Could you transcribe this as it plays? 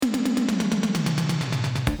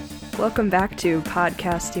Welcome back to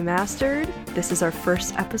Podcast Demastered. This is our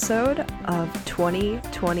first episode of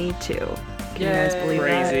 2022. Can you guys believe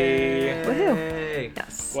Crazy. that? Woohoo!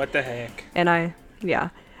 Yes. What the heck? And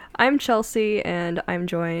I'm Chelsea, and I'm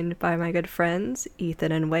joined by my good friends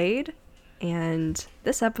Ethan and Wade. And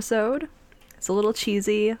this episode, it's a little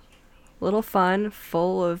cheesy, a little fun,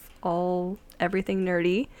 full of everything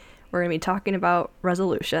nerdy. We're going to be talking about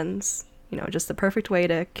resolutions. You know, just the perfect way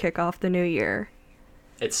to kick off the new year.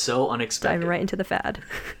 It's so unexpected. Diving right into the fad.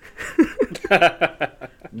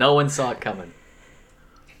 No one saw it coming.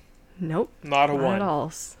 Nope. Not one. At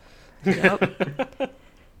all. Yep.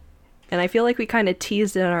 And I feel like we kind of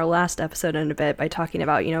teased it in our last episode in a bit by talking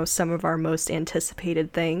about, some of our most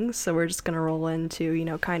anticipated things. So we're just going to roll into,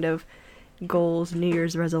 kind of goals, New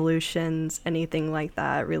Year's resolutions, anything like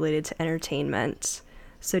that related to entertainment.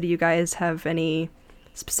 So do you guys have any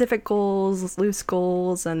specific goals, loose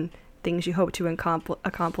goals, and things you hope to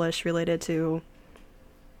accomplish related to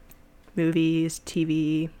movies,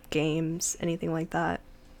 TV, games, anything like that?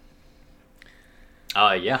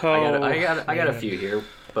 Yeah, I got a few here,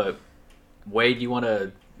 but Wade, you want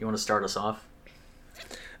to start us off?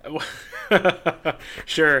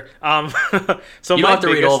 Sure. So you don't have to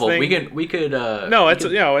read all of them. We could. No, it's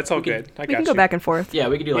all good. We can go back and forth. Yeah,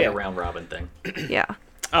 we could do like a round robin thing. Yeah.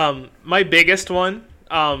 My biggest one,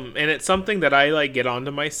 and it's something that I get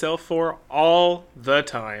onto myself for all the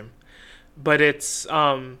time, but it's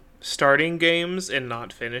starting games and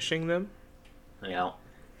not finishing them. Yeah.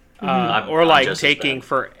 Or taking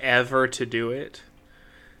forever to do it.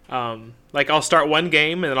 I'll start one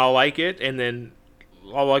game and then I'll like it, and then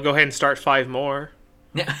I'll go ahead and start 5 more.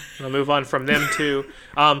 Yeah. And I'll move on from them too.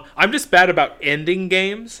 I'm just bad about ending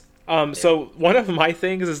games. So one of my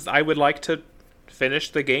things is I would like to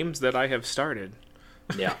finish the games that I have started.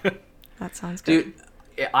 Yeah. That sounds good.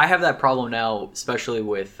 Dude, I have that problem now, especially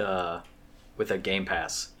with a Game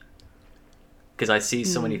Pass. Because I see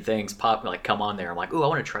so many things come on there. I'm like, ooh, I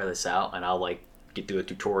want to try this out, and I'll get through a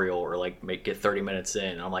tutorial or get 30 minutes in,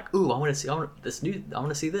 and I'm like, ooh, I want to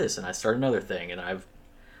see this, and I start another thing, and I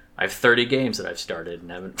have 30 games that I've started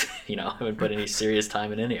and haven't put any serious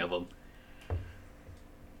time in any of them.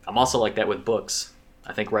 I'm also like that with books.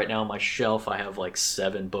 I think right now on my shelf I have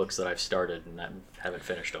 7 books that I've started and I haven't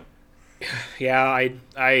finished them. Yeah,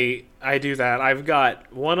 I do that. I've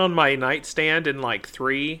got one on my nightstand and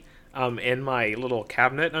 3 in my little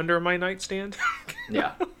cabinet under my nightstand.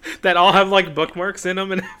 Yeah. That all have bookmarks in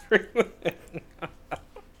them and everything.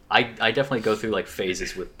 I definitely go through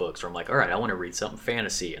phases with books where I'm like, all right, I want to read something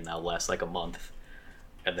fantasy, and that'll last a month.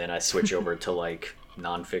 And then I switch over to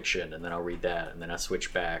nonfiction, and then I'll read that, and then I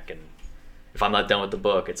switch back, and if I'm not done with the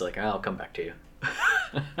book, it's I'll come back to you.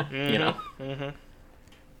 You know? Mm-hmm.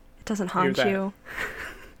 It doesn't haunt you.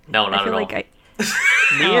 No, not at all.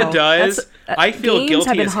 Mia does. I feel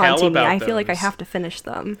guilty as hell about I feel like I have to finish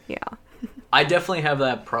them. Yeah. I definitely have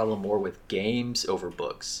that problem more with games over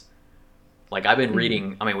books. I've been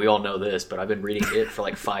reading, we all know this, but I've been reading it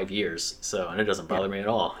for 5 years, and it doesn't bother me at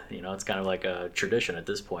all. It's kind of like a tradition at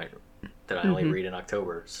this point that I only read in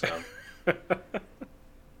October, so.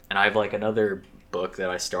 And I have another book that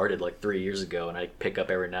I started 3 years ago, and I pick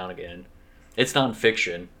up every now and again. It's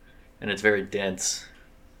nonfiction, and it's very dense,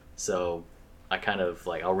 so I kind of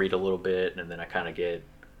I'll read a little bit, and then I kind of get,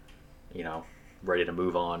 ready to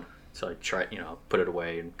move on. So I try, put it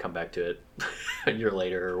away and come back to it a year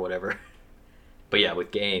later or whatever. But yeah,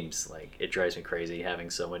 with games, it drives me crazy having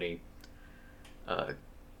so many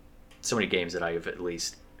games that I've at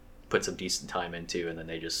least put some decent time into, and then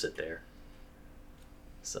they just sit there.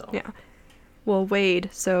 So yeah. Well, Wade,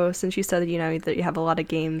 so since you said that you have a lot of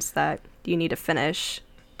games that you need to finish,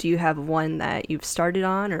 do you have one that you've started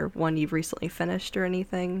on or one you've recently finished or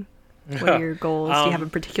anything? What are your goals? Do you have a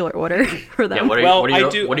particular order for them? Yeah, what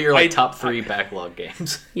are your top 3 backlog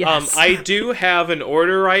games? Yes. I do have an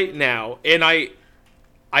order right now, and I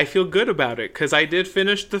feel good about it because I did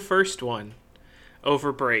finish the first one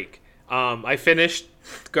over break. I finished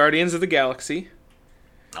Guardians of the Galaxy.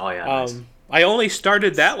 Oh yeah. Nice. I only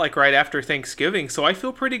started that right after Thanksgiving, so I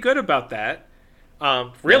feel pretty good about that.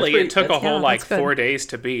 Really, it took a whole 4 days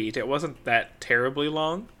to beat. It wasn't that terribly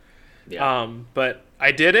long. Yeah. But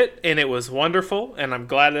I did it, and it was wonderful, and I'm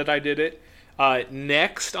glad that I did it.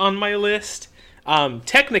 Next on my list,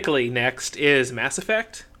 technically next, is Mass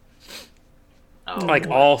Effect. Oh,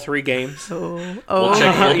 all 3 games. We'll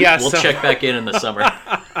check back in the summer.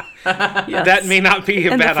 Yes. That may not be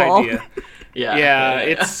a bad idea. Yeah.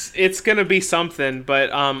 It's gonna be something,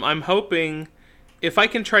 but I'm hoping if I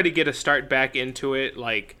can try to get a start back into it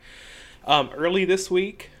early this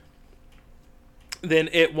week, then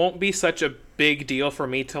it won't be such a big deal for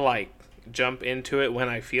me to like jump into it when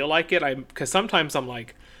I feel like it. Because sometimes I'm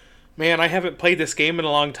like, man, I haven't played this game in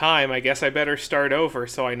a long time. I guess I better start over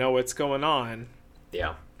so I know what's going on.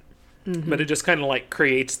 Yeah. But it just kind of like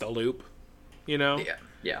creates the loop, you know?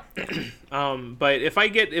 Yeah. But if I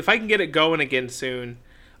can get it going again soon,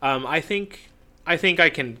 I think I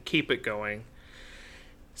can keep it going.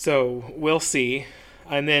 So we'll see.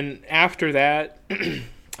 And then after that,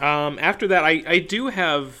 I do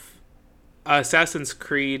have Assassin's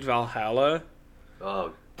Creed Valhalla.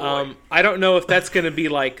 Oh, boy. I don't know if that's going to be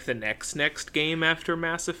like the next game after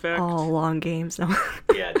Mass Effect. All long games. No.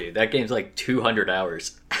 Yeah, dude, that game's like 200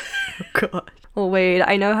 hours. God. Well, Wade,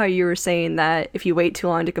 I know how you were saying that if you wait too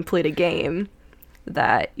long to complete a game,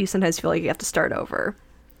 that you sometimes feel like you have to start over.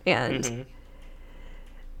 And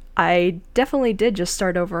I definitely did just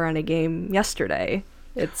start over on a game yesterday.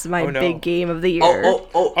 It's my big game of the year.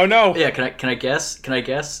 Oh no. Yeah, can I guess? Can I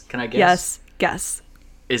guess? Yes, guess.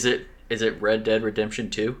 Is it Red Dead Redemption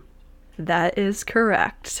 2? That is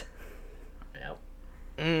correct.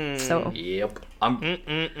 Yep. So Yep.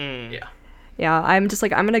 Yeah. yeah, I'm just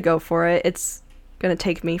like, I'm gonna go for it. It's gonna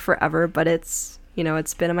take me forever, but it's, you know,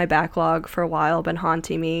 it's been in my backlog for a while, been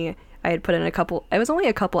haunting me. I had put in it was only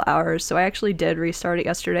a couple hours, so I actually did restart it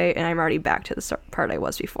yesterday, and I'm already back to the part I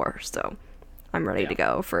was before, so I'm ready to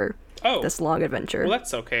go for this long adventure. Well,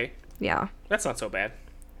 that's okay. Yeah. That's not so bad.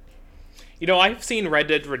 You know, I've seen Red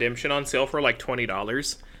Dead Redemption on sale for like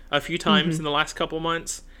 $20 a few times in the last couple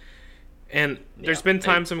months. And there's been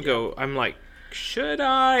times I'm like, should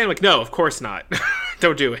I? I'm like, no, of course not.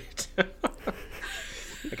 Don't do it.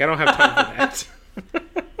 Like, I don't have time for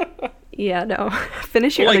that. Yeah, no.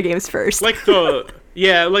 Finish your other games first. Like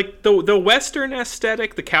the Western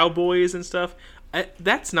aesthetic, the cowboys and stuff,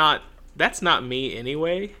 that's not me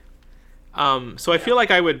anyway. So I feel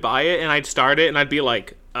like I would buy it and I'd start it and I'd be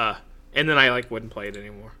like, and then I like wouldn't play it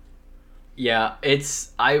anymore. Yeah,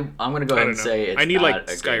 I'm gonna go ahead and say it's I need not like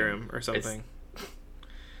a Skyrim game. or something.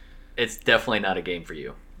 It's definitely not a game for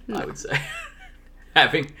you. I would say.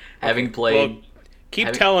 having played. Well,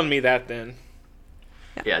 keep telling me that then.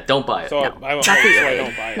 Yeah, don't buy it. So No, I not for you, I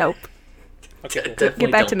don't buy it. Nope. Okay, cool. Definitely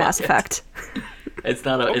Get back don't to buy Mass it. Effect. It's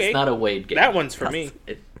not a Wade game. That one's for me.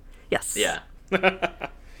 Yes. Yeah.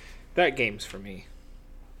 That game's for me.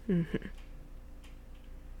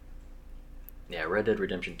 Yeah, Red Dead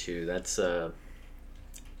Redemption 2, it's a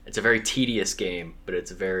very tedious game, but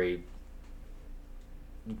it's a very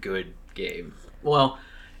good game. Well,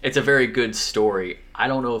 it's a very good story. I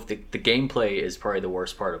don't know if the gameplay is probably the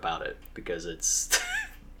worst part about it, because it's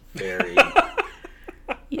very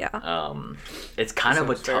Yeah. it's kind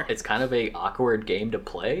of fair. it's kind of a awkward game to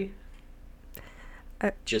play.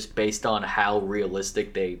 Just based on how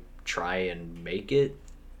realistic they try and make it,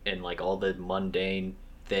 and like all the mundane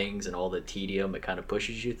things and all the tedium it kind of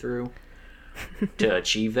pushes you through to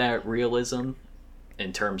achieve that realism.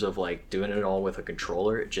 In terms of like doing it all with a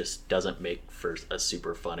controller, it just doesn't make for a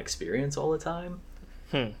super fun experience all the time.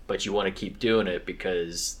 But you want to keep doing it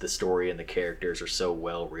because the story and the characters are so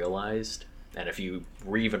well realized. And if you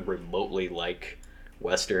even remotely like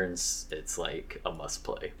Westerns, it's like a must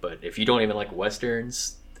play. But if you don't even like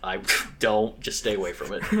Westerns, I don't, just stay away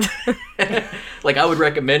from it. Like, I would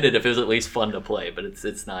recommend it if it was at least fun to play, but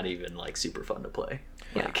it's not even like super fun to play.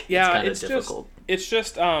 Like, Yeah, it's kind of difficult. It's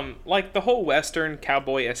just like the whole Western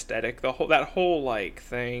cowboy aesthetic, that whole like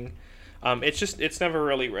thing. It's never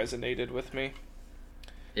really resonated with me.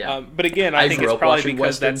 Yeah. But again, I I think grew it's up probably watching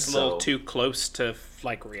because Westerns, that's a little so- too close to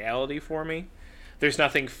like reality for me. There's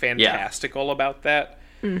nothing fantastical about that.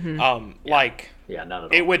 Like, Yeah, not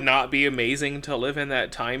at all. it would not be amazing to live in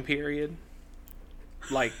that time period.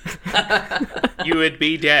 Like, you would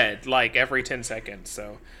be dead like every 10 seconds.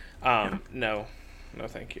 So, no,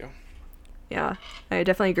 thank you. Yeah, I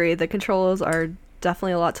definitely agree. The controls are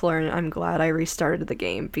definitely a lot to learn. I'm glad I restarted the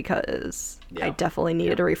game because I definitely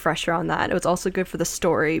needed a refresher on that. It was also good for the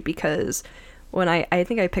story because when I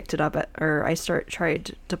think I picked it up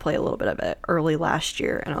tried to play a little bit of it early last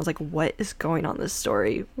year, and I was like, what is going on in this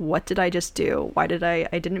story? What did I just do? Why did I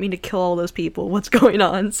didn't mean to kill all those people. What's going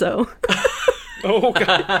on? So Oh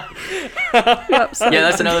god. yep, so Yeah,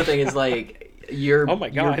 that's another thing. Is like you're Oh my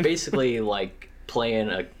you're God. basically like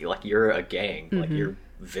playing you're a gang. Like you're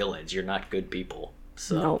villains. You're not good people.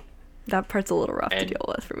 So no, that part's a little rough to And- deal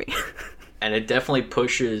with for me. and it definitely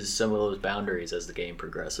pushes some of those boundaries as the game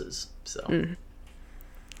progresses. So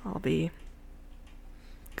I'll be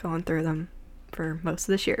going through them for most of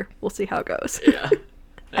this year. We'll see how it goes. yeah.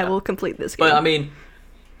 I will complete this game. But I mean,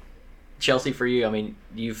 Chelsea, for you, I mean,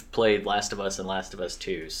 you've played Last of Us and Last of Us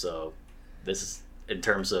 2, so this is in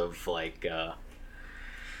terms of like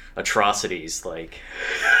atrocities. Like,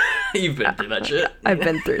 you've been through that shit. I've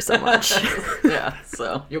been through so much. Yeah,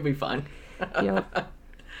 so you'll be fine. Yep.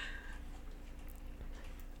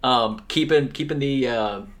 Keeping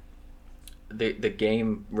the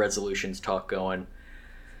game resolutions talk going.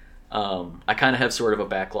 I kind of have sort of a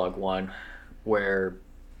backlog one where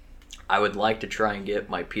I would like to try and get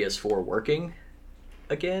my PS4 working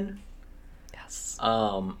again. Yes.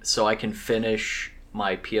 So I can finish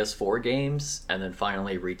my PS4 games and then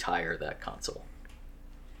finally retire that console.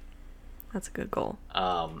 That's a good goal.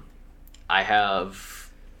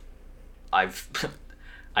 I've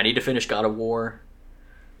I need to finish God of War.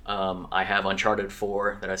 I have Uncharted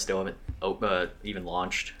 4 that I still haven't even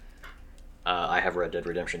launched. I have Red Dead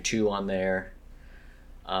Redemption 2 on there.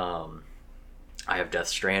 I have Death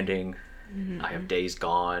Stranding. I have Days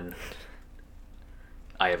Gone.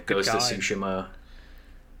 I have Ghost of Tsushima.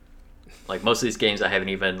 Like, most of these games I haven't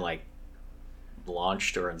even, like,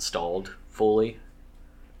 launched or installed fully.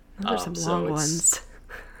 Those are some long ones.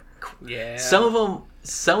 Yeah. Some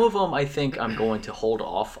of them I think I'm going to hold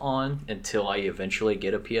off on until I eventually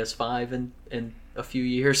get a PS5 in a few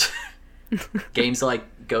years. Games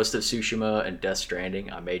like Ghost of Tsushima and Death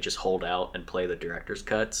Stranding, I may just hold out and play the director's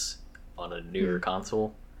cuts on a newer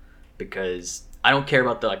console, because I don't care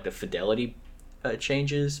about the fidelity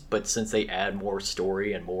changes, but since they add more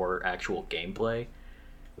story and more actual gameplay,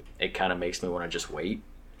 it kind of makes me want to just wait.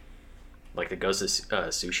 Like, the Ghost of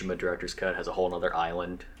Tsushima director's cut has a whole other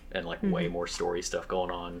island and way more story stuff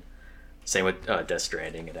going on. Same with Death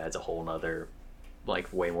Stranding, it adds a whole nother,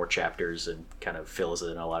 way more chapters and kind of fills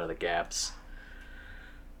in a lot of the gaps.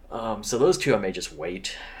 So those two I may just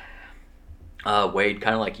wait. Wade,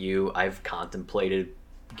 kind of like you, I've contemplated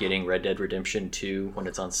getting Red Dead Redemption 2 when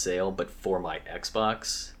it's on sale, but for my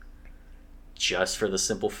Xbox, just for the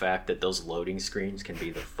simple fact that those loading screens can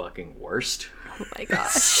be the fucking worst. Oh my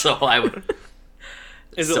gosh. So I would...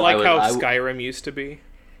 Is it like how Skyrim used to be?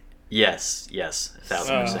 Yes,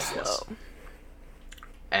 1000% yes.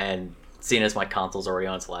 And seeing as my console's already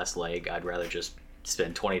on its last leg, I'd rather just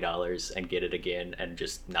spend $20 and get it again and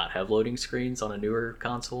just not have loading screens on a newer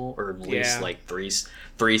console, or at least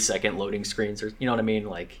 3-second loading screens, or you know what I mean?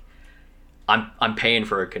 Like, I'm paying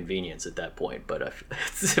for a convenience at that point, but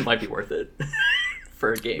it might be worth it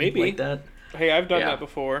for a game like that. Hey, I've done that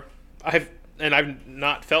before. I've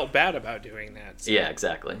not felt bad about doing that. So. Yeah,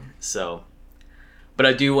 exactly. So, but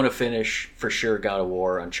I do want to finish for sure God of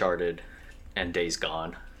War, Uncharted, and Days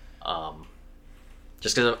Gone.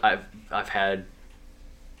 Just because I've had,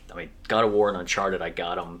 God of War and Uncharted, I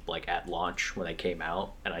got them at launch when they came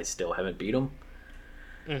out, and I still haven't beat them.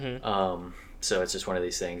 Mm-hmm. So it's just one of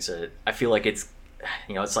these things that I feel like it's,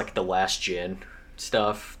 it's like the last gen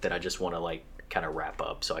stuff that I just want to kind of wrap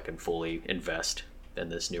up so I can fully invest in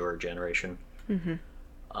this newer generation. Mm-hmm.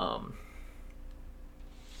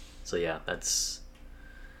 So yeah, that's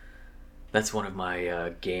one of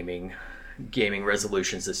my gaming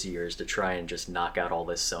resolutions this year, is to try and just knock out all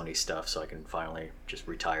this Sony stuff so I can finally just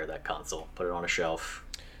retire that console, put it on a shelf,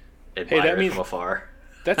 admire it from afar.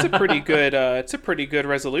 That's a pretty good. It's a pretty good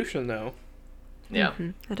resolution, though. Yeah,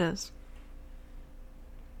 it is.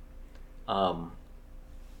 I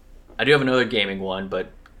do have another gaming one,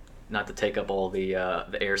 but not to take up all the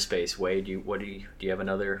airspace. Wade, do you have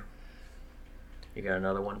another? You got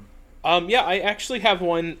another one? Yeah, I actually have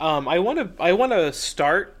one. I want to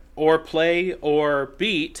start or play or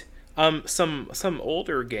beat some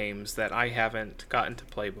older games that I haven't gotten to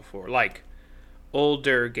play before, like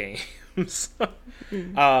older games.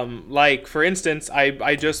 Like, for instance,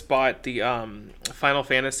 I just bought the Final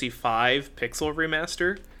Fantasy V Pixel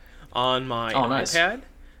Remaster on my iPad.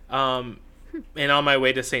 And on my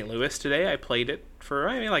way to St. Louis today, I played it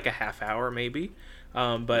for like a half hour maybe.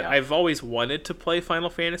 But I've always wanted to play Final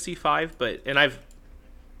Fantasy V, and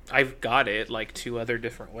I've got it like 2 other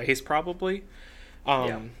different ways probably.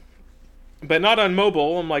 But not on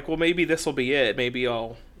mobile. I'm like, well, maybe this will be it. Maybe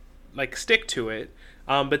I'll stick to it.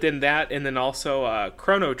 But then that, and then also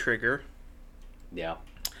Chrono Trigger. Yeah.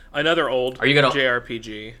 Another old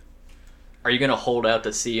JRPG. Are you going to hold out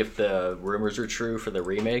to see if the rumors are true for the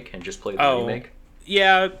remake and just play the remake?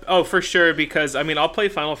 Yeah. Oh, for sure. Because, I'll play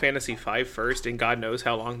Final Fantasy V first, and God knows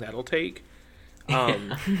how long that'll take.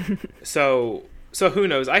 So who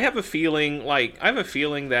knows? I have a feeling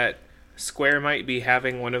that Square might be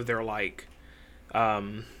having one of their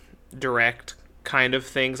direct kind of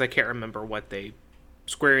things. I can't remember what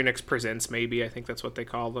Square Enix Presents, maybe. I think that's what they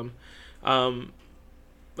call them.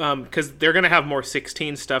 Because they're gonna have more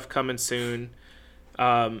 16 stuff coming soon.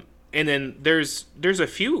 And then there's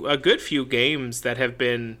a good few games that have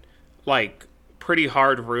been pretty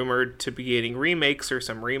hard rumored to be getting remakes or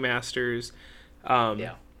some remasters.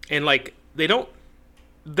 Yeah. And like they don't,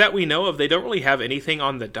 that we know of, they don't really have anything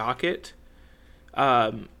on the docket.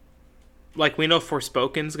 Like we know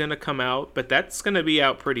Forspoken's gonna come out, but that's gonna be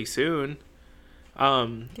out pretty soon.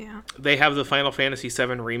 Yeah. They have the Final Fantasy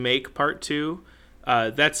VII Remake Part 2.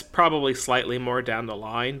 That's probably slightly more down the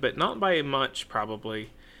line, but not by much, probably.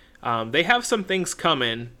 They have some things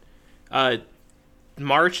coming.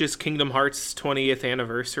 March is Kingdom Hearts' 20th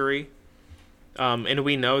anniversary. And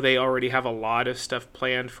we know they already have a lot of stuff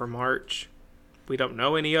planned for March. We don't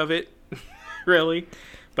know any of it, really.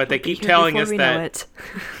 But they keep telling us that...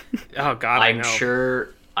 Oh, God, I know.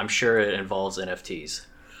 I'm sure it involves NFTs.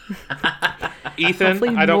 Ethan,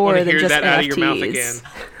 Hopefully I don't want to more than hear just that out of your mouth NFTs.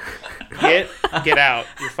 again. Get out.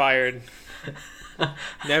 You're fired.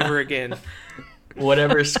 Never again.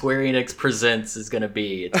 Whatever Square Enix presents is going to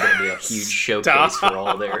be, it's going to be a huge showcase for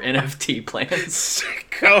all their NFT plans.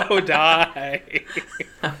 Go die.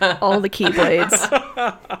 All the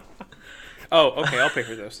Keyblades. Oh, okay, I'll pay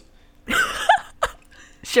for those.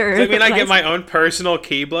 Sure. Does that mean I nice. get my own personal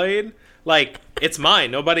Keyblade? Like, it's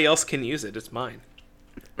mine. Nobody else can use it. It's mine.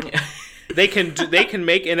 They can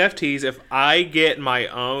make NFTs if I get my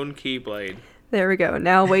own Keyblade. There we go.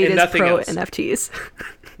 Now Wade And is nothing pro else. NFTs.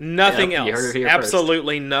 Nothing Yeah, you heard else. it here first.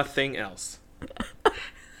 Absolutely nothing else.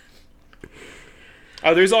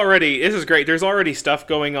 Oh, this is great. There's already stuff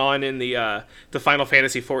going on in the Final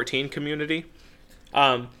Fantasy XIV community.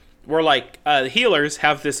 Where like healers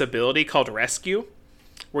have this ability called Rescue,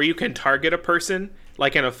 where you can target a person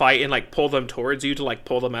like in a fight and like pull them towards you to like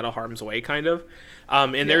pull them out of harm's way, kind of.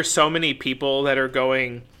 And there's so many people that are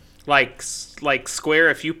going like Square.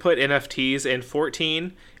 If you put NFTs in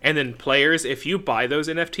 14, and then players, if you buy those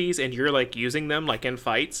NFTs and you're like using them like in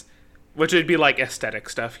fights, which would be like aesthetic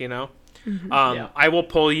stuff, you know. I will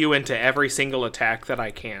pull you into every single attack that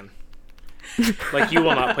I can. Like, you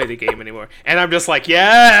will not play the game anymore. And I'm just like,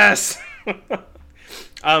 yes!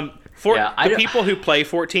 People who play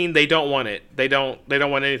 14, they don't want it. They don't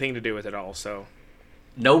want anything to do with it all, so.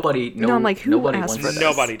 Nobody I'm like, who nobody asked wants for this?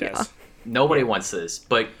 Nobody does. Yeah. Nobody wants this,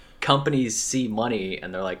 but companies see money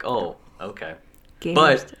and they're like, "Oh, okay." Gamers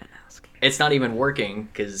But didn't ask. it's not even working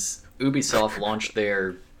because Ubisoft launched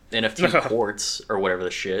their NFT quartz or whatever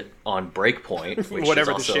the shit on Breakpoint, which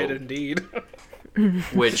Whatever is the also, shit, indeed.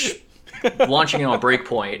 which launching it on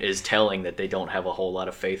Breakpoint is telling that they don't have a whole lot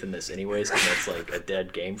of faith in this anyways, because that's like a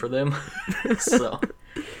dead game for them. So,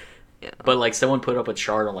 but like someone put up a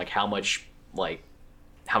chart on like how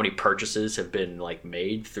many purchases have been like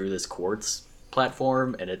made through this quartz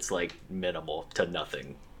platform, and it's like minimal to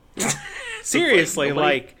nothing. Seriously,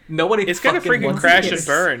 nobody it's gonna fucking freaking wants crash this. and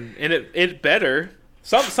burn, and it better.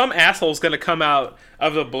 Some asshole's gonna come out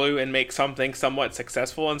of the blue and make something somewhat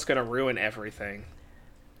successful, and it's gonna ruin everything.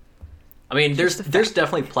 I mean, there's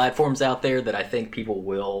definitely platforms out there that I think people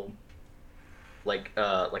will like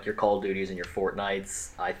your Call of Duties and your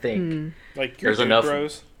Fortnites. I think Like your There's enough-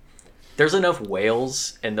 Bros. there's enough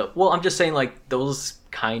whales and I'm just saying like those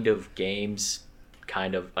kind of games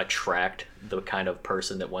kind of attract the kind of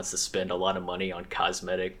person that wants to spend a lot of money on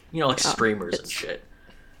cosmetic, like streamers and shit.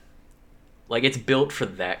 Like it's built for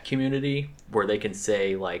that community where they can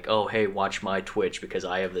say like, "Oh, hey, watch my Twitch because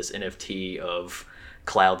I have this NFT of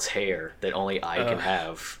Cloud's hair that only I can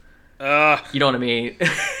have." You know what I mean?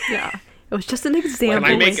 Yeah. It was just an example.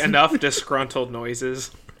 Can I make enough disgruntled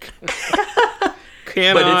noises?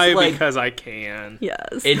 Can But it's I? like- Because I can.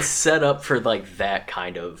 Yes. It's set up for like that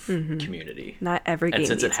kind of community. Not every game And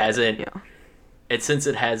since it needs hasn't, Yeah. since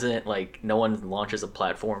it hasn't, like, no one launches a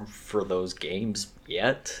platform for those games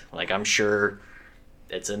yet. Like, I'm sure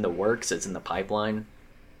it's in the works, it's in the pipeline.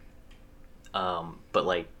 But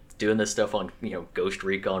like doing this stuff on, Ghost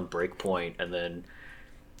Recon Breakpoint, and then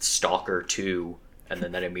Stalker 2, and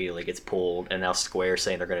then that immediately gets pulled, and now Square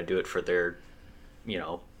saying they're going to do it for their,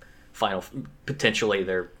 potentially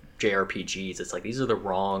their JRPGs. It's like, these are the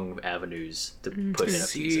wrong avenues to put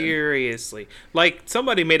NFTs in. Seriously. Like,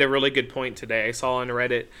 somebody made a really good point today I saw on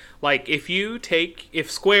Reddit. Like, if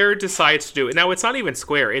Square decides to do it, now it's not even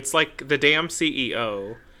Square, it's like the damn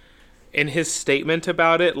CEO. In his statement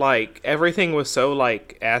about it, like, everything was so,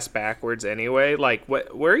 like, ass backwards anyway. Like,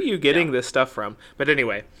 where are you getting this stuff from? But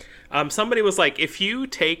anyway, somebody was like, if you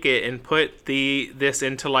take it and put this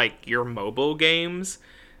into, like, your mobile games,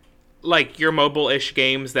 like, your mobile-ish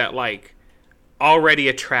games that, like, already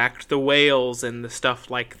attract the whales and the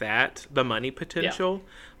stuff like that, the money potential,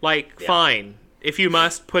 fine. If you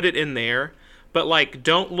must, put it in there. But, like,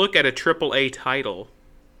 don't look at a AAA title.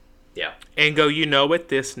 Yeah. And go, you know what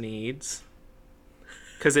this needs?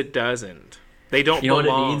 Because it doesn't. They don't You know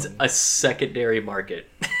belong. what it needs? A secondary market.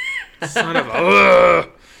 Son of a...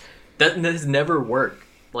 That has never worked.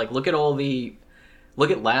 Like, look at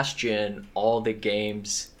last gen, all the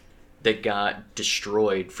games that got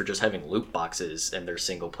destroyed for just having loot boxes in their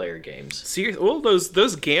single player games. Seriously, well, those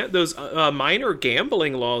minor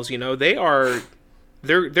gambling laws,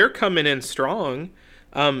 they're coming in strong.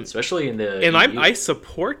 Especially in the And EU. I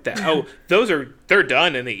support that. Oh, they're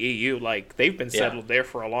done in the EU. Like, they've been settled there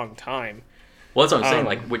for a long time. Well, that's what I'm saying.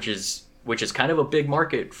 Like, which is kind of a big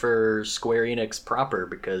market for Square Enix proper,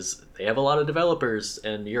 because they have a lot of developers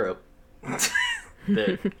in Europe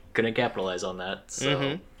that couldn't capitalize on that.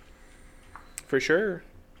 So, For sure.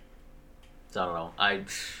 so I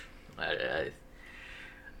don't know.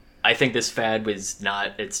 I think this fad was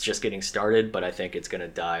not. It's just getting started, but I think it's gonna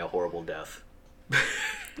die a horrible death.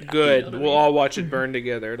 Good. You know what I We'll mean? all watch it burn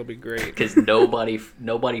together. It'll be great. Because nobody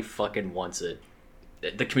fucking wants it.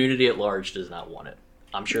 The community at large does not want it.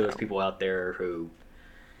 I'm sure there's people out there who,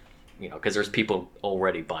 because there's people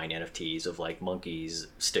already buying NFTs of like monkeys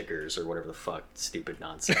stickers or whatever the fuck stupid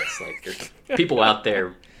nonsense. Like, there's people out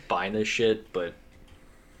there buying this shit, but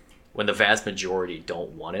when the vast majority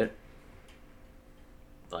don't want it,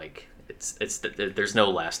 like there's no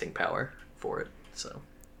lasting power for it. So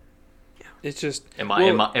It's just in my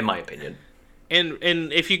opinion. And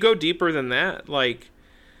if you go deeper than that, like,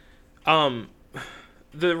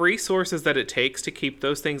 the resources that it takes to keep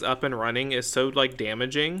those things up and running is so like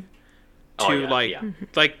damaging to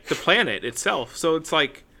like the planet itself. So it's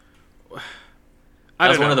like, I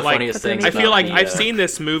That's don't know. one of the like, funniest things. I feel about like I've seen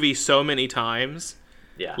this movie so many times.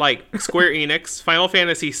 Yeah. Like, Square Enix, Final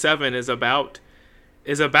Fantasy VII is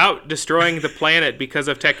about destroying the planet because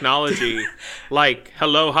of technology. Like,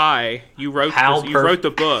 hello, hi, you wrote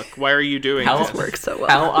the book. Why are you doing this? This works so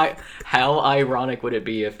well. How ironic would it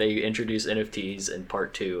be if they introduced NFTs in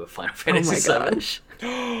part 2 of Final Fantasy Oh my VII? gosh.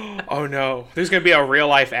 Oh no, there's gonna be a real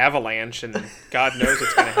life avalanche, and God knows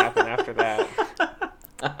what's gonna happen after that.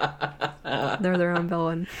 They're their own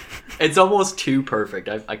villain. It's almost too perfect.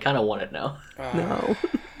 I kind of want it now. No.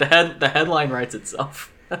 The headline writes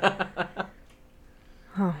itself.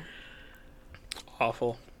 Oh.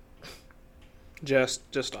 Awful. Just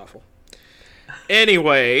awful.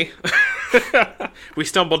 Anyway, we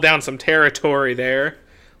stumbled down some territory there.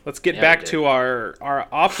 Let's get Yeah, back we did. to our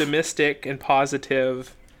optimistic and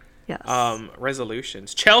positive Yes.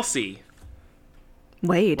 resolutions. Chelsea,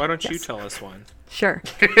 Wade. why don't you yes. tell us one? Sure.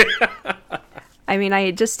 I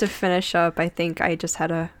mean, just to finish up, I think I just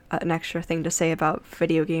had an extra thing to say about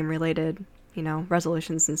video game related,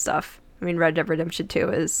 resolutions and stuff. I mean, Red Dead Redemption 2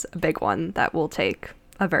 is a big one that will take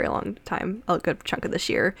a very long time, a good chunk of this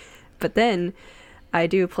year. But then I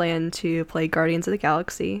do plan to play Guardians of the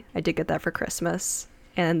Galaxy. I did get that for Christmas.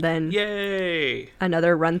 And then Yay!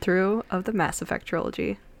 another run through of the Mass Effect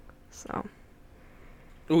trilogy. So,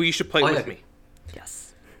 Oh, you should play with yeah. me.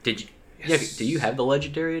 yes. Did you? Yes. Yeah. Do you have the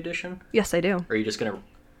Legendary Edition? Yes, I do. Or are you just gonna?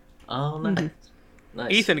 Oh, nice.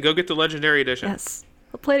 Nice. Ethan, go get the Legendary Edition. Yes.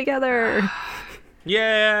 We'll play together.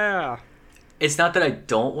 Yeah. It's not that I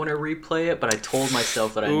don't want to replay it, but I told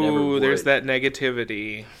myself that I never Ooh, would. there's that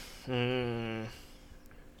negativity. Mm.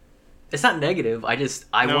 It's not negative. I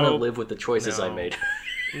No. want to live with the choices I No. made.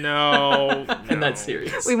 No. I'm no. not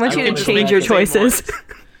serious. We want I you don't to wanna change go your back choices.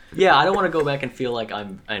 Yeah, I don't want to go back and feel like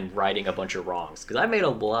I'm righting a bunch of wrongs, because I made a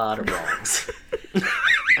lot of wrongs.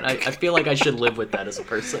 And I feel like I should live with that as a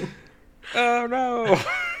person. Oh no.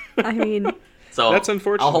 I mean, So That's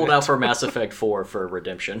unfortunate. I'll hold out for Mass Effect 4 for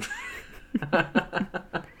redemption. there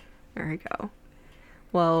we go.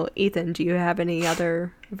 Well, Ethan, do you have any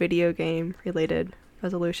other video game related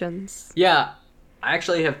resolutions? Yeah, I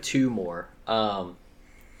actually have 2 more. So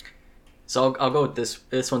I'll go with this.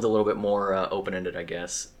 This one's a little bit more open-ended, I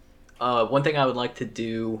guess. One thing I would like to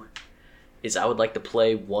do is I would like to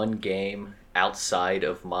play one game outside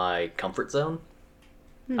of my comfort zone,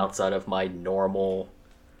 outside of my normal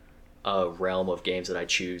realm of games that I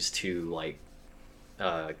choose to like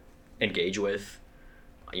engage with.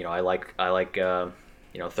 I like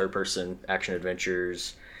third-person action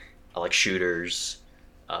adventures. I like shooters.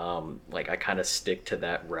 Like I kind of stick to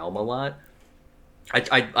that realm a lot.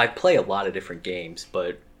 I play a lot of different games,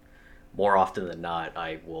 but more often than not,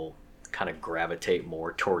 I will kind of gravitate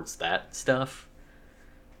more towards that stuff.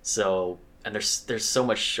 So, and there's so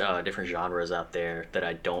much different genres out there that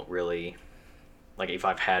I don't really like. If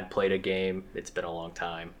I've had played a game, it's been a long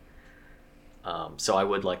time. So I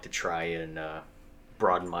would like to try and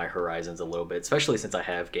broaden my horizons a little bit, especially since I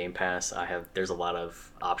have Game Pass. There's a lot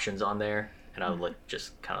of options on there, and I would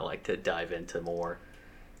just kind of like to dive into more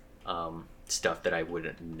stuff that I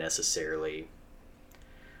wouldn't necessarily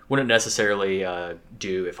wouldn't necessarily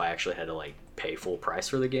do if I actually had to like pay full price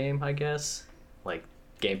for the game, I guess. Like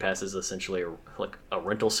Game Pass is essentially like a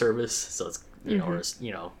rental service, so it's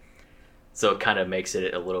so it kind of makes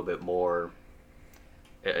it a little bit more.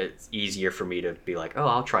 It's easier for me to be like, oh,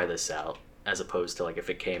 I'll try this out, as opposed to like if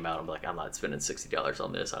it came out, I'm like, I'm not spending $60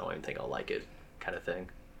 on this. I don't even think I'll like it, kind of thing.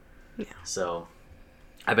 Yeah. So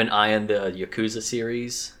I've been eyeing the Yakuza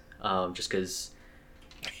series, just because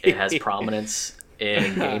it has prominence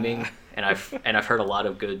in gaming, and I've heard a lot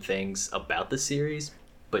of good things about the series.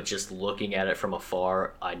 But just looking at it from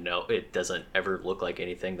afar, I know it doesn't ever look like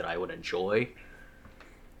anything that I would enjoy.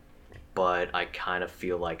 But I kind of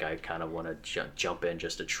feel like I kind of want to jump in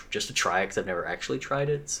just to try it, because I've never actually tried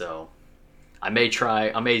it. So I may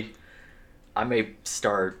try. I may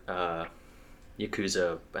start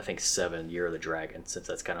Yakuza, I think 7, Year of the Dragon, since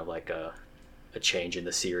that's kind of like a change in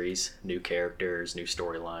the series, new characters, new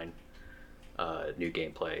storyline, new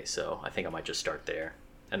gameplay. So I think I might just start there,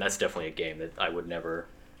 and that's definitely a game that I would never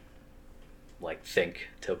like think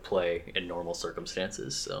to play in normal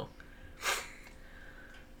circumstances.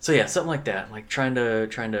 So yeah, something like that. Like trying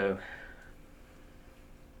to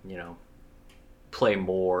play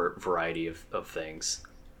more variety of things.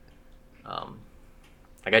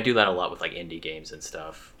 Like I do that a lot with like indie games and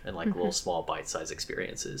stuff, and like little small bite-sized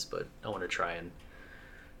experiences, but I want to try and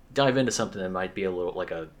dive into something that might be a little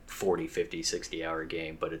like a 40, 50, 60 hour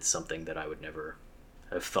game, but it's something that I would never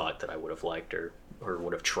have thought that I would have liked or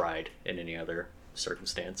would have tried in any other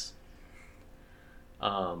circumstance.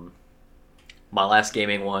 My last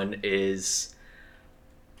gaming one is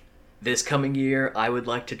this coming year. I would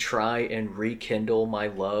like to try and rekindle my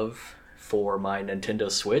love for my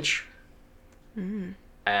Nintendo Switch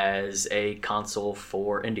as a console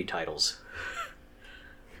for indie titles.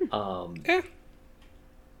 I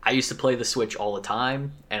used to play the Switch all the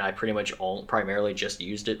time, and I pretty much primarily just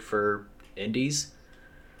used it for indies.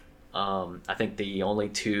 I think the only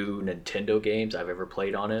 2 Nintendo games I've ever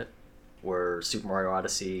played on it were Super Mario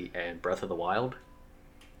Odyssey and Breath of the Wild.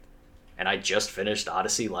 And I just finished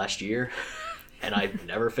Odyssey last year, and I've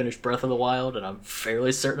never finished Breath of the Wild, and I'm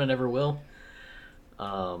fairly certain I never will.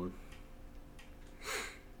 But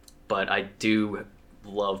I do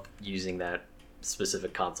love using that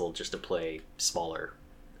specific console just to play smaller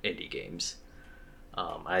indie games.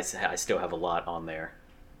 I still have a lot on there.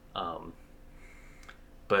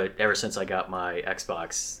 But ever since I got my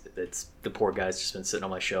Xbox, the poor guy's just been sitting on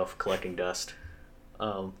my shelf collecting dust,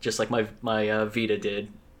 just like my Vita did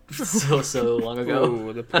so long ago.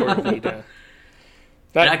 Ooh, the poor Vita.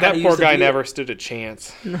 That poor guy never stood a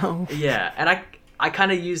chance. No. Yeah, and I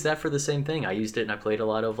kind of used that for the same thing. I used it and I played a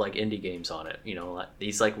lot of like indie games on it.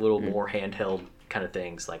 These like little more handheld kind of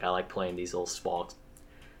things. Like I like playing these little small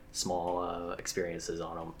experiences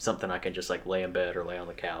on them. Something I can just like lay in bed or lay on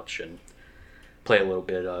the couch and play a little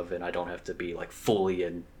bit of, and I don't have to be like fully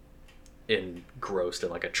engrossed in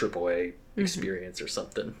like a AAA experience or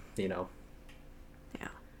something, Yeah.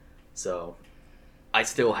 So I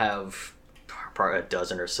still have probably a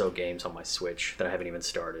dozen or so games on my Switch that I haven't even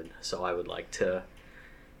started. So I would like to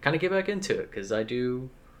kind of get back into it, because I do,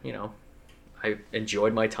 I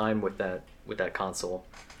enjoyed my time with that console.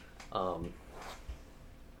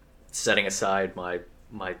 Setting aside my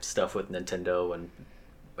stuff with Nintendo and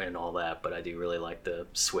all that, but I do really like the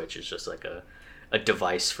Switch. It's just like a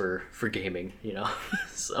device for gaming,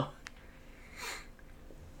 so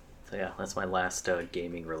yeah, that's my last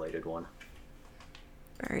gaming related one.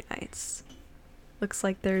 Very nice. Looks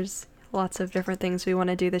like there's lots of different things we want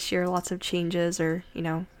to do this year, lots of changes, or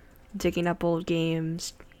digging up old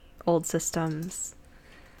games, old systems.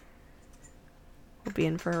 We'll be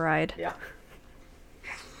in for a ride. Yeah.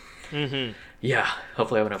 Yeah,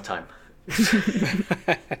 hopefully I have enough time.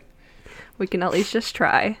 We can at least just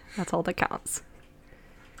try. That's all that counts.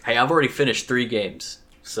 Hey, I've already finished 3 games,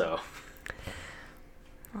 so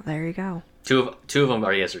Well, there you go. two of them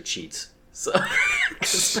are cheats. So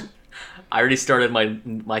I already started my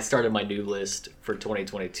new list for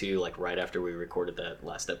 2022 like right after we recorded that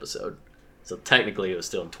last episode. So technically it was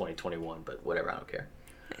still in 2021, but whatever, I don't care.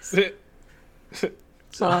 Nice.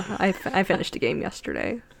 Well, I finished a game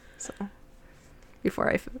yesterday, so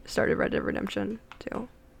before I started Red Dead Redemption 2.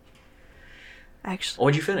 Actually,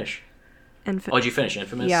 What'd you finish? Did you finish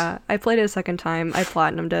Infamous? Yeah, I played it a second time. I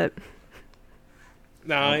platinumed it.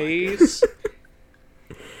 Nice.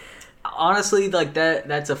 Honestly, like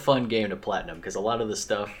that's a fun game to platinum, because a lot of the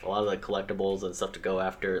collectibles and stuff to go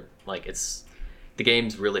after, like the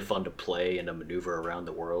game's really fun to play and to maneuver around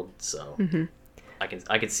the world. So I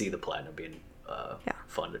can see the platinum being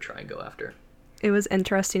fun to try and go after. It was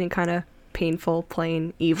interesting and kind of painful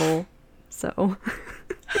playing evil So,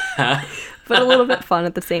 but a little bit fun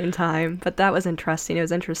at the same time. But that was interesting. It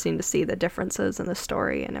was interesting to see the differences in the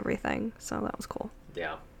story and everything. So that was cool.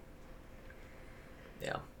 Yeah.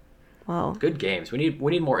 Yeah. Well, Good games. We need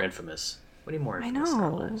more Infamous. We need more I Infamous. know. in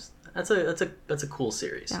our lives. That's a cool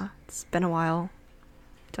series. yeah, it's been a while.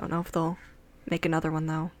 Don't know if they'll make another one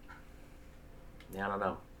though. Yeah, I don't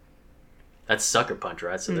know. That's Sucker Punch,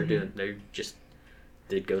 right? So Mm-hmm. they just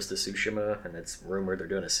did Ghost of Tsushima, and it's rumored they're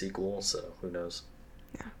doing a sequel. So who knows?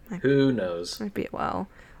 Yeah, Who knows? might be a while.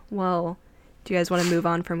 Well, do you guys want to move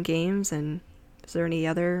on from games? And is there any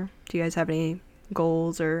other? Do you guys have any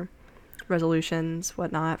goals or resolutions,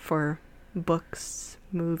 whatnot, for books,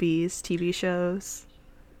 movies, TV shows?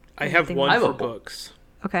 I have Anything one I have for a bo- books.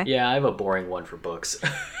 Okay. Yeah, I have a boring one for books.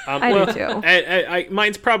 I do too.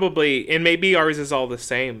 Mine's probably, and maybe ours is all the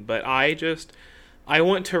same, but I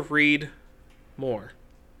want to read more.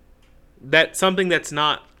 That's something that's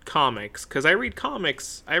not comics, because I read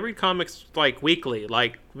comics like weekly,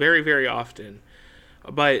 like very, very often.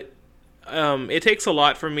 But it takes a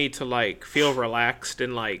lot for me to like feel relaxed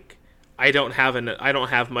and like I don't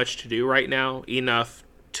have much to do right now enough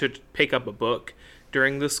to pick up a book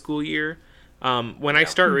during the school year. When I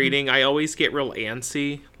start reading, I always get real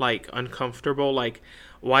antsy, like uncomfortable, like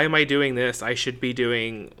why am I doing this? I should be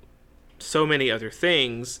doing so many other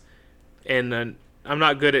things. And then I'm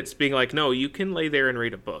not good at being like, no, you can lay there and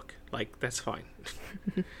read a book. Like that's fine.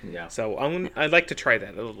 Yeah. So I'd like to try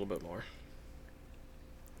that a little bit more.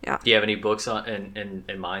 Yeah. Do you have any books in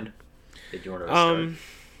mind that you want to start?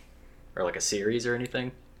 Or like a series or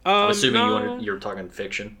anything? I'm assuming no. you're talking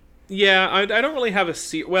fiction. Yeah, I don't really have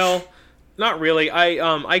well, not really.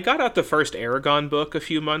 I got out the first Aragon book a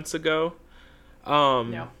few months ago.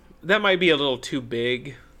 Yeah. That might be a little too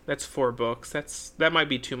big. That's 4 books. That might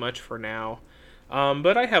be too much for now.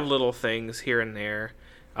 But I have little things here and there.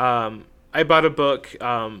 I bought a book.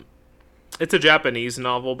 It's a Japanese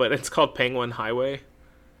novel, but it's called Penguin Highway.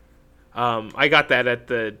 I got that at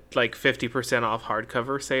the like 50% off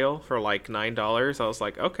hardcover sale for like $9. I was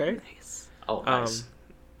like, okay. Nice. Oh, nice.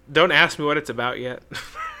 Don't ask me what it's about yet.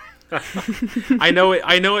 I know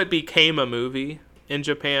it became a movie in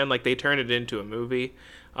Japan. Like they turned it into a movie.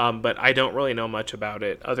 But I don't really know much about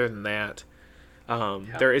it other than that.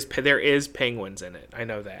 There is penguins in it. I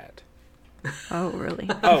know that. Oh, really?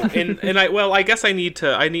 Oh, and I guess I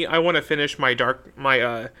want to finish my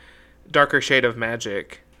Darker Shade of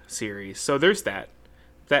Magic series. So there's that.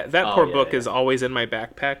 That poor book is always in my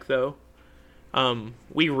backpack though.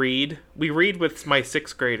 We read with my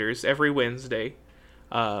 6th graders every Wednesday.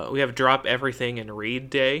 We have drop everything and read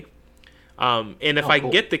day. And if I can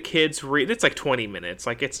get the kids read, it's like 20 minutes.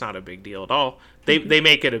 Like it's not a big deal at all. They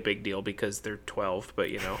make it a big deal because they're 12, but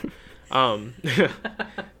you know,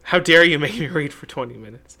 how dare you make me read for 20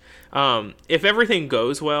 minutes? If everything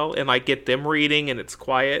goes well and I get them reading and it's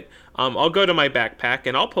quiet, I'll go to my backpack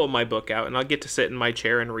and I'll pull my book out and I'll get to sit in my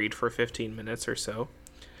chair and read for 15 minutes or so.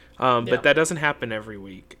 But that doesn't happen every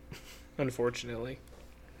week, unfortunately.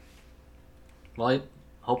 Well,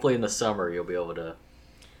 hopefully in the summer you'll be able to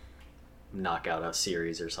knock out a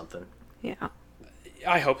series or something. Yeah.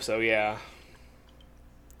 I hope so, yeah.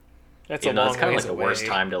 That's You a know, long it's kind of ways like the away. worst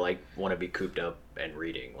time to like want to be cooped up and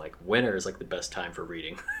reading. Like winter is like the best time for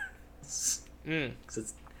reading. 'Cause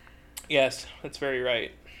it's... Yes, that's very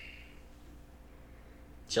right.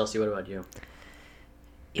 Chelsea, what about you?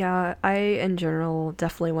 Yeah, I in general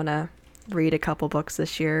definitely want to read a couple books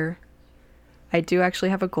this year. I do actually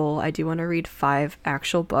have a goal. I do want to read 5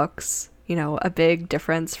 actual books. You know, a big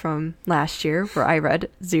difference from last year where I read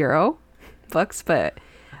 0 books, but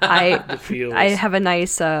The feels. I have a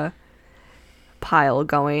nice pile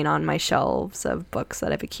going on my shelves of books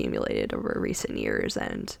that I've accumulated over recent years,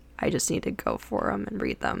 and I just need to go for them and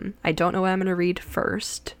read them. I don't know what I'm going to read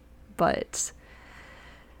first, but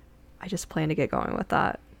I just plan to get going with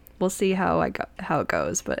that. We'll see how it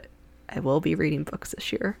goes, but I will be reading books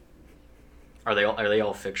this year. Are they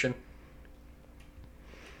all fiction?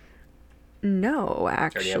 No,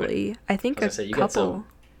 actually, I think I a was gonna say, you got couple.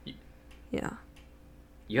 some- Yeah.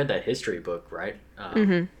 You had that history book, right?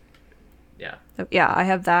 Yeah. Yeah, I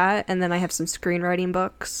have that, and then I have some screenwriting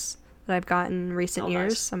books that I've gotten in recent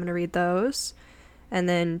years. Nice. So I'm going to read those. And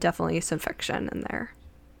then definitely some fiction in there,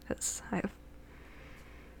 because I have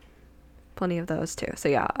plenty of those too. So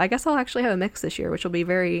yeah, I guess I'll actually have a mix this year, which will be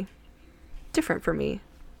very different for me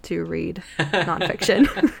to read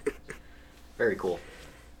nonfiction. Very cool.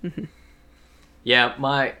 Yeah,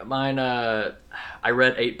 mine. I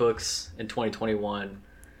read 8 books in 2021,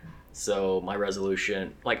 so my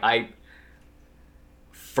resolution,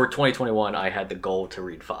 for 2021, I had the goal to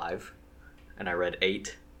read 5, and I read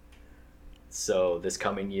 8. So this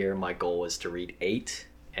coming year, my goal is to read 8,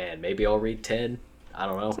 and maybe I'll read 10. I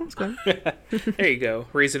don't know. Sounds good. There you go.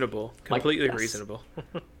 Reasonable. Completely yes. reasonable.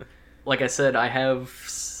 Like I said, I have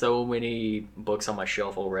so many books on my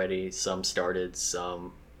shelf already. Some started,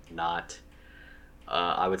 some not.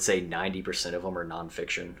 I would say 90% of them are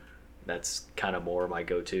nonfiction. That's kind of more my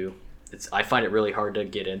go-to. I find it really hard to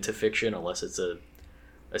get into fiction unless it's a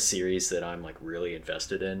series that I'm like really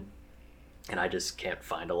invested in, and I just can't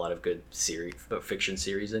find a lot of good fiction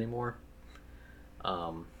series anymore.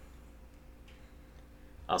 I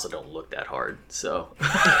also don't look that hard, so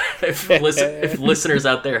if listeners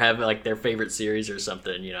out there have like their favorite series or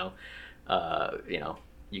something, you know,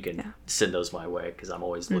 you can send those my way, because I'm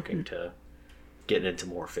always looking to get into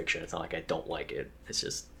more fiction. It's not like I don't like it. It's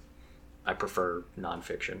just I prefer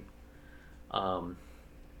nonfiction.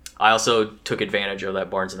 I also took advantage of that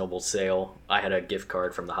Barnes & Noble sale. I had a gift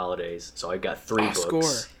card from the holidays, so I got 3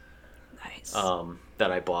 books. Nice.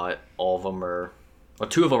 That I bought. All of them are... Well,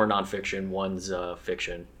 2 of them are nonfiction. One's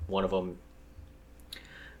fiction. One of them...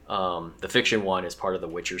 the fiction one is part of the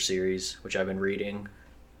Witcher series, which I've been reading.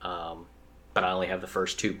 But I only have the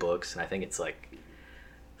first 2 books, and I think it's like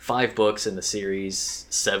 5 books in the series,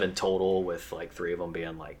 7 total, with like 3 of them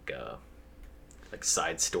being like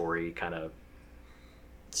side story kind of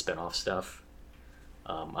spin-off stuff.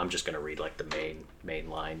 I'm just gonna read like the main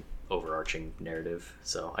line overarching narrative.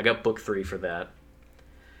 So I got book 3 for that,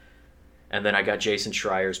 and then I got Jason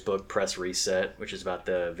Schreier's book Press Reset, which is about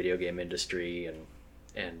the video game industry,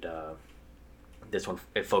 and this one,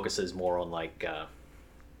 it focuses more on like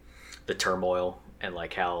the turmoil and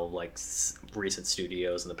like how like recent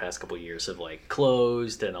studios in the past couple of years have like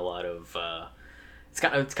closed, and a lot of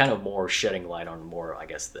it's kind of more shedding light on more, I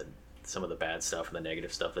guess, some of the bad stuff and the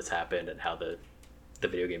negative stuff that's happened, and how the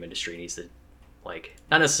video game industry needs to, like,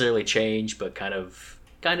 not necessarily change, but kind of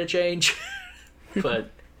change,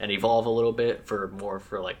 and evolve a little bit for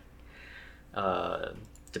like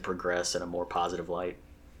to progress in a more positive light.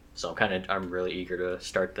 So I'm really eager to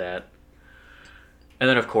start that. And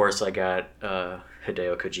then of course I got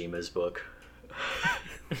Hideo Kojima's book,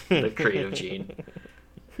 The Creative Gene.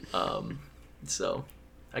 So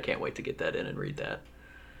I can't wait to get that in and read that.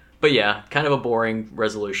 But yeah, kind of a boring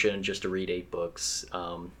resolution just to read 8 books.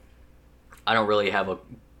 I never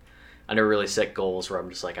really set goals where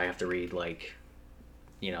I'm just like, I have to read like,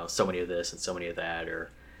 you know, so many of this and so many of that,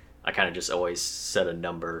 or I kind of just always set a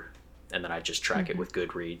number and then I just track it with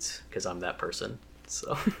Goodreads, because I'm that person.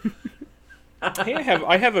 So Hey, I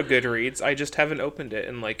have a Goodreads. I just haven't opened it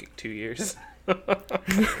in like 2 years. It's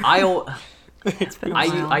been a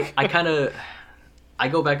while. I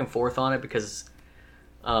go back and forth on it, because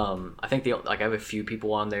I think I have a few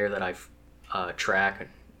people on there that I've track,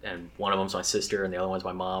 and one of them's my sister and the other one's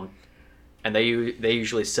my mom, and they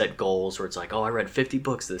usually set goals where it's like, oh, I read 50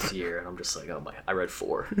 books this year, and I'm just like, oh my, I read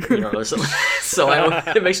 4, you know. So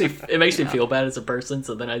it makes me feel bad as a person,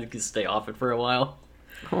 so then I can stay off it for a while.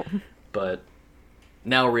 Oh. But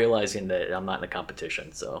now realizing that I'm not in the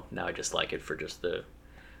competition, so now I just like it for just the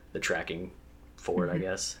tracking for it, I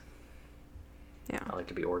guess. Yeah. I like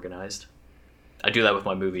to be organized. I do that with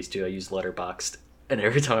my movies too. I use Letterboxd, and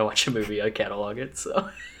every time I watch a movie, I catalog it. So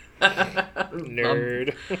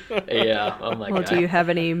Nerd. Yeah, I'm like. Well, do you have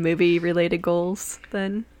any movie-related goals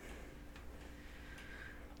then?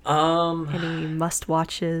 Any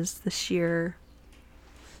must-watches this year?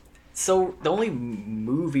 So the only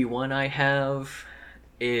movie one I have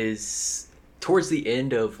is towards the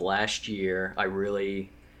end of last year. I really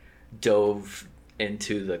dove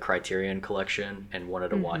into the Criterion Collection and wanted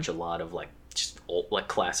to watch a lot of like just old, like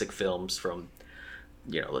classic films from,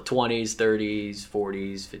 you know, the 20s, 30s,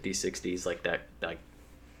 40s, 50s, 60s, like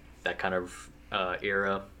that kind of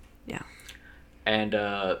era. Yeah. And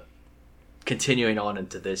continuing on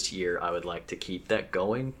into this year, I would like to keep that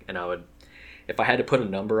going, and I would, if I had to put a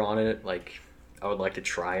number on it, like I would like to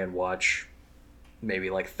try and watch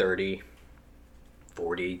maybe like 30,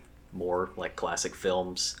 40 more like classic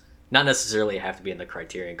films. Not necessarily have to be in the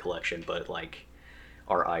Criterion Collection, but like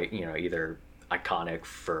are either iconic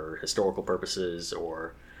for historical purposes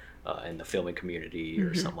or in the filming community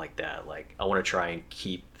or something like that. Like I want to try and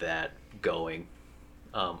keep that going,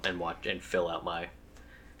 and watch and fill out my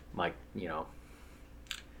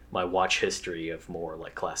watch history of more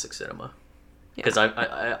like classic cinema, because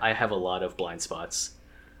I have a lot of blind spots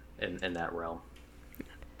in that realm,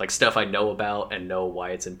 like stuff I know about and know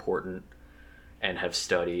why it's important and have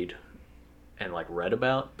studied and like read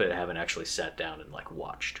about, but I haven't actually sat down and like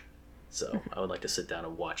watched. So I would like to sit down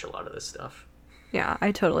and watch a lot of this stuff. Yeah,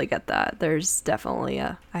 I totally get that. There's definitely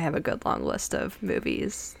I have a good long list of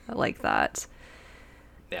movies like that.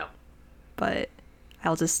 Yeah. but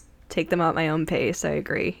I'll just take them at my own pace. I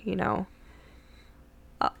agree, you know.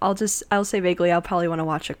 I'll say vaguely I'll probably want to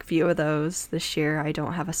watch a few of those this year. I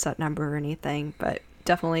don't have a set number or anything, but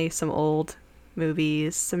definitely some old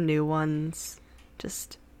movies, some new ones.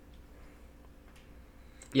 Just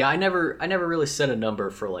Yeah, I never really set a number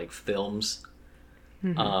for like films.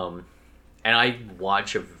 And I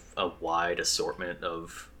watch a wide assortment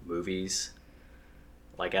of movies.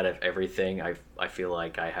 Like out of everything, I feel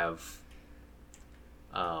like I have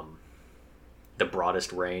the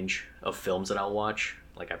broadest range of films that I'll watch.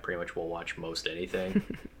 Like I pretty much will watch most anything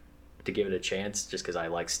to give it a chance, just because I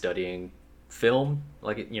like studying film.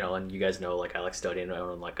 Like, you know, and you guys know, like I like studying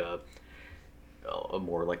on like a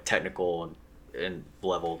more like technical and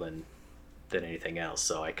level than anything else.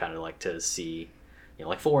 So I kind of like to see, you know,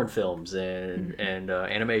 like foreign films and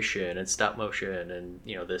animation and stop motion and,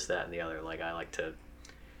 you know, this, that, and the other. Like I like to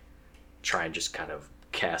try and just kind of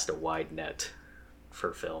cast a wide net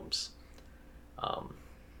for films.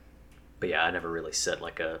 But yeah, I never really set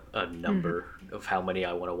like a number of how many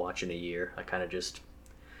I want to watch in a year. I kind of just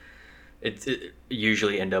it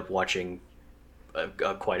usually end up watching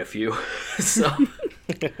quite a few. So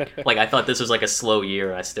like I thought this was like a slow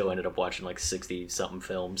year. I still ended up watching like 60 something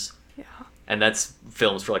films. yeah. And that's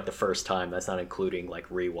films for like the first time. That's not including like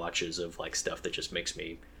rewatches of like stuff that just makes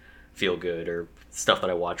me feel good, or stuff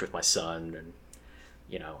that I watch with my son, and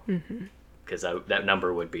you know, because that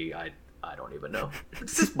number would be I don't even know.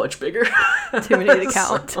 It's much bigger. Too many to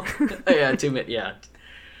count. Yeah, too many. Yeah.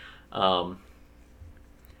 But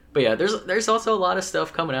yeah, there's also a lot of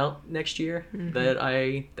stuff coming out next year that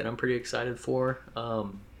I'm pretty excited for.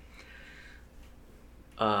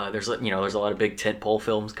 There's a lot of big tentpole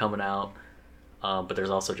films coming out, but there's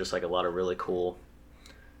also just like a lot of really cool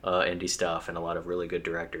indie stuff, and a lot of really good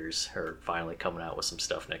directors are finally coming out with some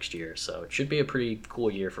stuff next year. So it should be a pretty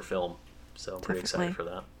cool year for film. So I'm pretty excited for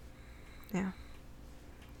that. Yeah.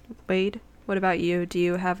 Wade, what about you? Do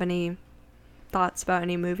you have any thoughts about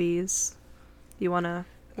any movies you want to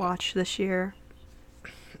watch this year?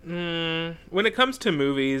 When it comes to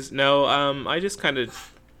movies, no. I just kind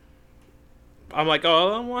of, I'm like,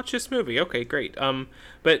 oh, I'll watch this movie. Okay, great.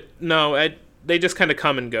 But no, they just kind of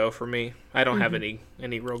come and go for me. I don't have any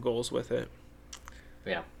real goals with it.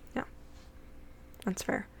 Yeah. Yeah. That's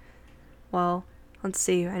fair. Well, let's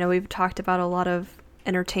see. I know we've talked about a lot of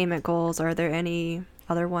entertainment goals. Are there any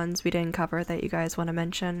other ones we didn't cover that you guys want to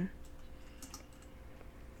mention?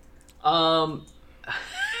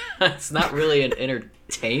 It's not really an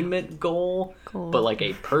entertainment goal, but like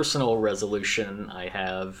a personal resolution I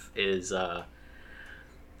have is to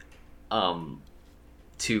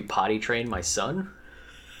potty train my son.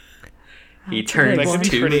 He turns That could be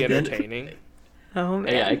 2. pretty entertaining. Oh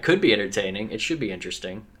man. Yeah, it could be entertaining. It should be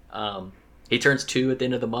interesting. He turns 2 at the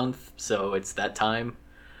end of the month, so it's that time.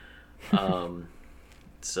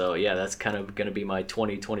 So yeah, that's kind of going to be my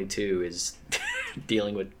 2022 is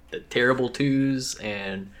dealing with the terrible 2s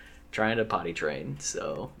and trying to potty train.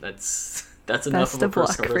 So that's enough Best of a of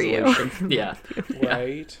luck personal for you. resolution. Yeah.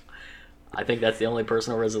 Right. I think that's the only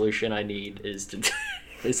personal resolution I need is to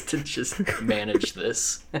just manage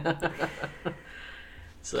this.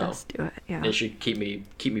 So Just do it. Yeah. it should keep me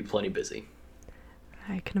plenty busy.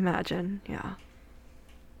 I can imagine. Yeah.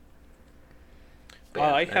 But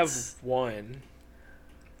yeah, I that's- have one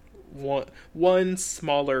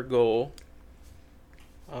smaller goal.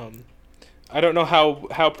 I don't know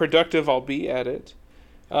how productive I'll be at it,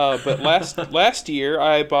 but last year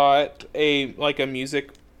I bought a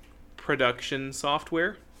music production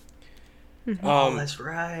software. that's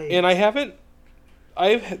right. And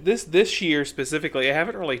this year specifically, I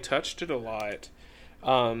haven't really touched it a lot.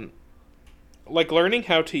 Like learning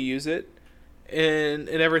how to use it and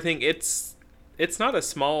everything, it's not a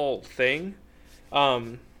small thing.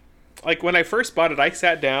 Like when I first bought it, I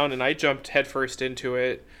sat down and I jumped headfirst into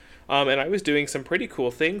it. And I was doing some pretty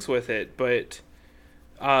cool things with it, but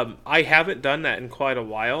I haven't done that in quite a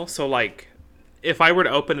while. So like if I were to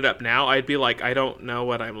open it up now, I'd be like, I don't know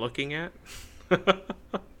what I'm looking at.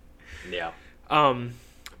 Yeah.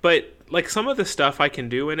 But like some of the stuff I can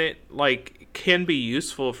do in it, like can be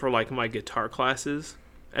useful for like my guitar classes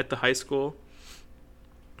at the high school.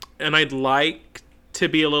 And I'd like to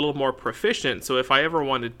be a little more proficient. So if I ever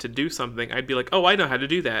wanted to do something, I'd be like, oh, I know how to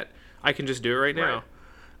do that. I can just do it right now.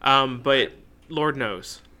 But Lord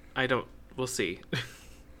knows, we'll see.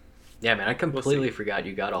 Yeah, man, I completely forgot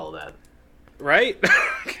you got all that. Right?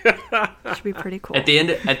 Should be pretty cool. At the end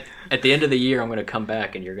of the year, I'm gonna come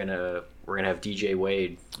back and we're gonna have DJ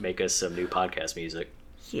Wade make us some new podcast music.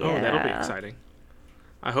 Yeah. Oh, that'll be exciting.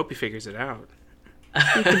 I hope he figures it out.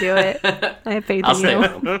 You can do it. I have faith I'll in stay you.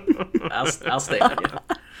 with him. I'll stay with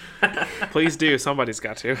you. Please do. Somebody's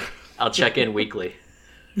got to. I'll check in weekly.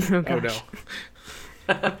 Oh, Oh gosh.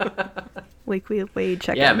 no. Weekly Wade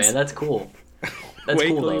check-ins. Yeah, man, that's cool. That's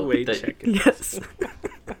cool Wakely though. Wade that- check-in. Yes.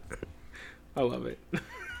 I love it.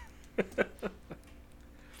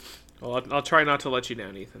 Well, I'll try not to let you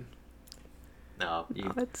down, Ethan. No,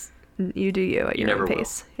 you, It's you do you at You your never own will.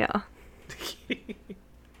 pace. Yeah.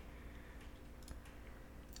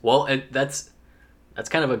 well, and that's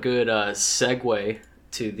kind of a good segue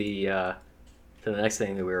to the next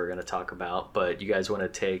thing that we were going to talk about. But you guys want to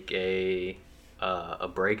take a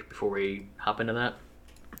break before we hop into that?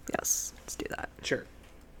 Yes. Let's do that. Sure.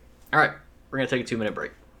 All right, we're going to take a 2-minute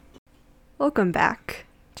break. Welcome back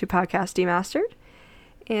to Podcast Demastered.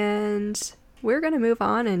 And we're going to move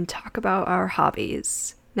on and talk about our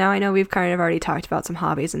hobbies. Now, I know we've kind of already talked about some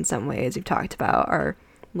hobbies in some ways. We've talked about our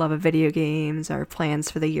love of video games, our plans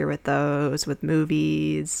for the year with those, with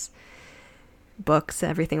movies, books,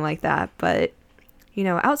 everything like that. But, you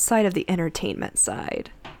know, outside of the entertainment side,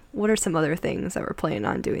 what are some other things that we're planning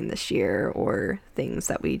on doing this year, or things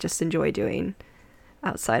that we just enjoy doing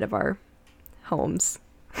outside of our homes?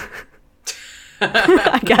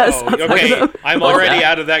 I guess. Oh, okay, I'm What's already that?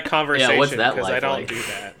 out of that conversation what's that because I life don't like? do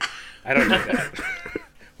that. I don't do that.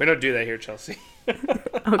 We don't do that here, Chelsea.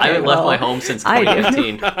 I haven't left my home since I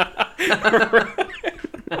do. 2015.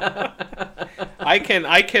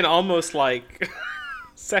 I can almost like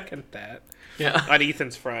second that Yeah. on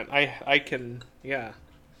Ethan's front. I can, yeah.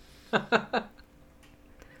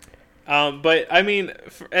 But I mean,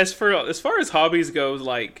 as far as hobbies goes,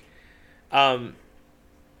 like, all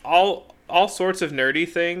sorts of nerdy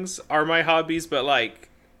things are my hobbies, but like,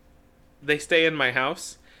 they stay in my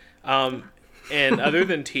house. And other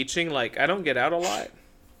than teaching, like, I don't get out a lot,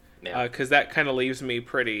 Yeah. because that kind of leaves me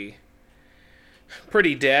pretty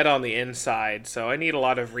dead on the inside. So I need a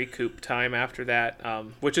lot of recoup time after that,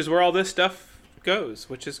 which is where all this stuff goes,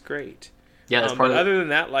 which is great. Yeah, that's part But of other than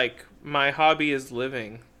that, like, my hobby is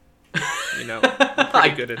living. You know, I'm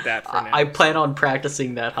pretty good at that for now. I plan on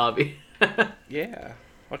practicing that hobby. Yeah.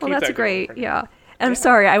 I'll Well, keep that's that going great. for now. Yeah. And I'm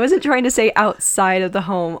sorry, I wasn't trying to say outside of the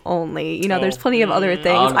home only. You know, there's Oh. plenty of other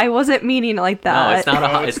things. no. I wasn't meaning it like No, that. it's not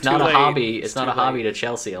a Oh, it's it's not too a late. hobby. It's It's not too a hobby late. to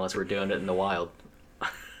Chelsea unless we're doing it in the wild.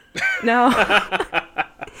 No.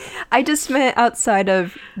 I just meant outside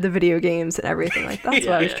of the video games and everything. Like, that's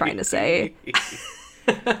what I was Yeah. trying to say.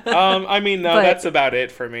 I mean, no, But- that's about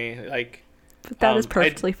it for me. Like, But that is I-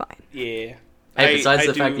 perfectly fine. yeah. Hey, besides I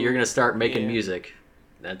the fact that do- you're gonna start making yeah. music,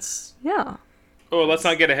 that's Yeah. Oh, let's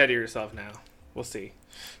not get ahead of yourself now. We'll see.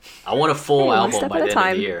 I want a full Hey, one album step by at a the end of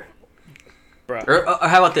time. the year. Bruh. Or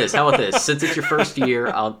how about this? How about this? Since it's your first year,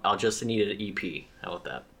 I'll just need an EP. How about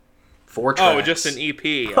that? 4 tracks. Oh, just an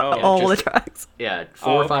EP. Oh, All the just- tracks. Yeah,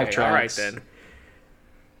 4 or 5 okay, tracks. All right, then.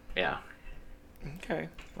 Yeah. Okay.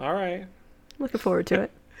 All right. Looking forward to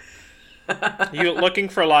it. You looking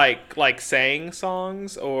for like saying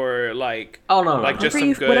songs or like Oh no, no, like no. just Whatever some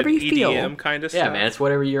you- good whatever you feel. EDM kind of Yeah, stuff? man, it's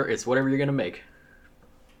whatever you're gonna make.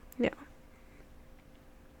 Yeah.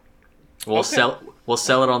 We'll Okay.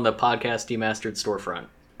 sell it on the Podcast Demastered storefront.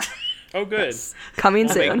 Oh, good. Coming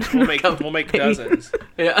We'll soon. make, we'll make dozens.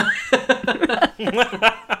 Yeah.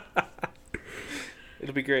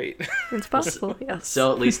 It'll be great. It's possible. Yes.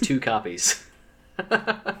 Sell at least 2 copies.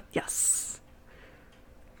 Yes.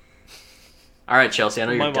 All right, Chelsea. I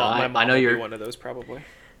know you're dying. I know will be you're. one of those probably.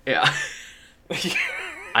 Yeah.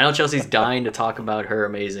 I know Chelsea's dying to talk about her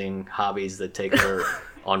amazing hobbies that take her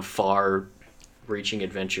on far-reaching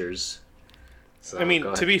adventures. So, I mean, go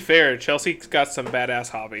to ahead. be fair, Chelsea's got some badass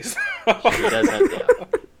hobbies. She does have,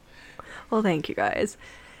 yeah. Well, thank you guys.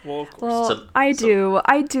 Well, of course. Well, So-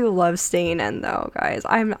 I do love staying in though, guys.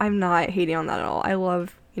 I'm not hating on that at all. I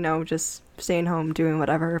love, you know, just staying home, doing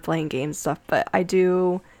whatever, playing games stuff, but I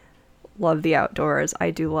do love the outdoors. I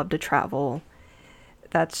do love to travel.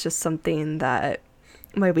 That's just something that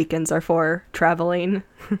my weekends are for, traveling.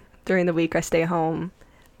 During the week I stay home,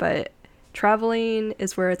 but traveling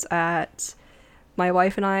is where it's at. My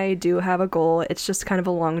wife and I do have a goal. It's just kind of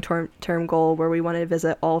a long-term goal where we want to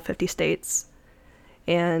visit all 50 states.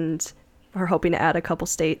 And we're hoping to add a couple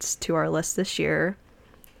states to our list this year.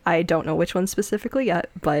 I don't know which ones specifically yet,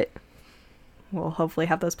 but we'll hopefully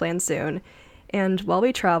have those plans soon. And while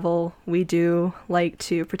we travel, we do like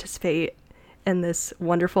to participate in this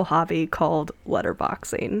wonderful hobby called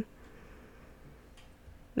letterboxing.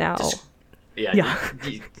 Now, Yeah. Yeah.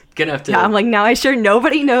 You're gonna have to. yeah, I'm like, now I sure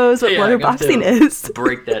nobody knows what Yeah, I'm gonna have letterboxing to is.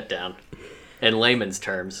 break that down in layman's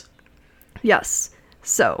terms. Yes.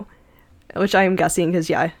 So, which I'm guessing because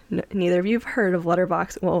neither of you have heard of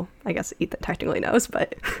Letterboxd. Well, I guess Ethan technically knows,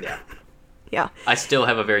 but Yeah. yeah. I still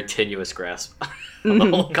have a very tenuous grasp of the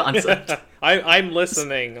whole concept. I'm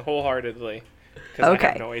listening wholeheartedly. 'Cause I Okay.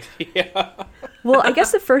 have no idea. Well, I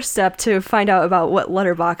guess the first step to find out about what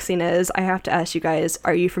letterboxing is, I have to ask you guys,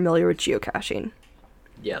 are you familiar with geocaching?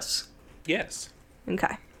 Yes. Yes.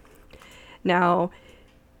 Okay. Now,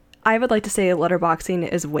 I would like to say letterboxing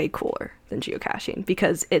is way cooler than geocaching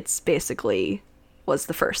because it's basically was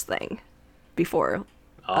the first thing before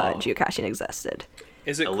geocaching existed.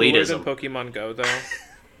 Is it cooler Elitism. than Pokemon Go,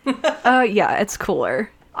 though? Yeah, it's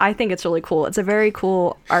cooler. I think it's really cool. It's a very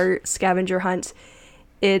cool art scavenger hunt.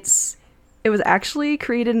 It was actually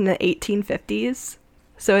created in the 1850s,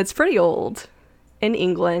 so it's pretty old in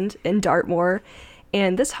England, in Dartmoor.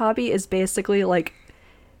 And this hobby is basically like,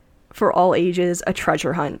 for all ages, a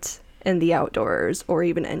treasure hunt in the outdoors or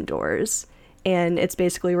even indoors. And it's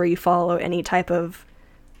basically where you follow any type of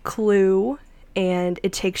clue and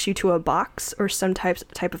it takes you to a box or some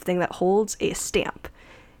type of thing that holds a stamp.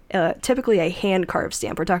 Typically a hand carved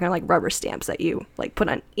stamp. We're talking like rubber stamps that you like put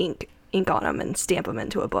on ink on them and stamp them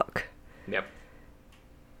into a book. Yep.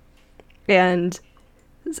 And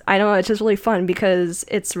I know it's just really fun because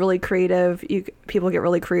it's really creative. People get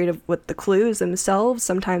really creative with the clues themselves.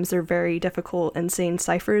 Sometimes they're very difficult, insane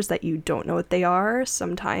ciphers that you don't know what they are.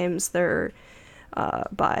 Sometimes they're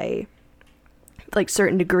by like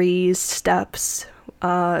certain degrees, steps.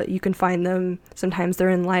 You can find them. Sometimes they're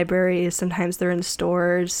in libraries. Sometimes they're in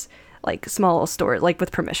stores, like small stores, like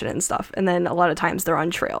with permission and stuff. And then a lot of times they're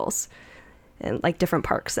on trails and like different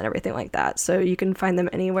parks and everything like that. So you can find them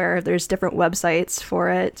anywhere. There's different websites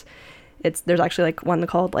for it. There's actually like one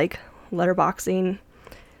called like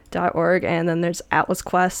letterboxing.org, and then there's Atlas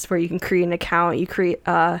Quest where you can create an account. You create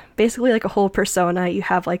basically like a whole persona. You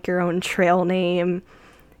have like your own trail name,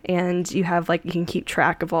 and you have like you can keep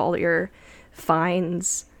track of all your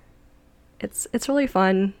finds. It's really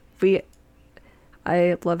fun.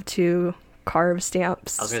 I love to carve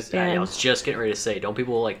stamps. I was gonna say, I was just getting ready to say, don't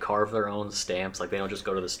people like carve their own stamps? Like they don't just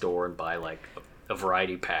go to the store and buy like a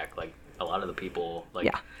variety pack. Like a lot of the people,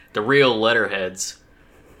 like the real letterheads,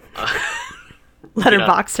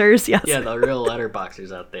 letterboxers, yes. Yeah, the real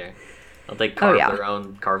letterboxers out there. Don't they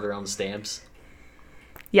carve their own stamps?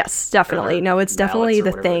 Yes, definitely. No, it's definitely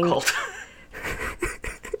the thing.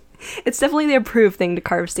 It's definitely the approved thing to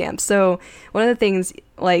carve stamps. So one of the things,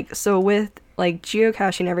 like, so with like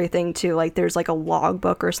geocaching everything too, like there's like a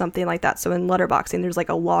logbook or something like that. So in letterboxing, there's like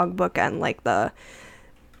a logbook and like the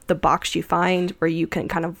box you find where you can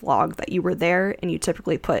kind of log that you were there, and you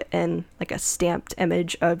typically put in like a stamped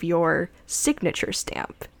image of your signature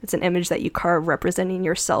stamp. It's an image that you carve representing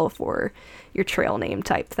yourself or your trail name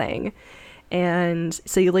type thing. And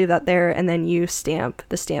so you leave that there, and then you stamp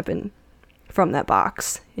the stamp in from that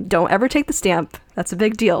box. Don't ever take the stamp. That's a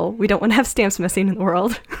big deal. We don't want to have stamps missing in the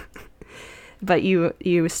world. But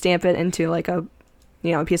you stamp it into like a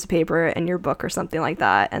piece of paper in your book or something like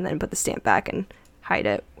that, and then put the stamp back and hide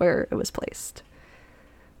it where it was placed.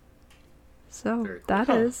 So Very cool. that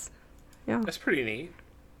is, That's pretty neat.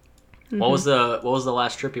 Mm-hmm. What was the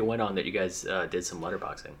last trip you went on that you guys did some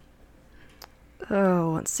letterboxing?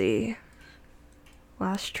 Oh, let's see.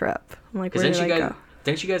 Last trip. I'm like, where did I go?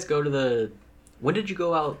 Didn't you guys go to the? When did you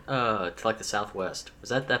go out to like the Southwest? Was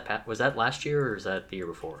that last year or was that the year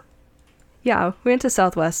before? Yeah, we went to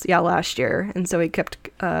Southwest, last year, and so we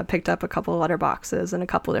picked up a couple of letter boxes in a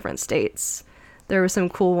couple different states. There were some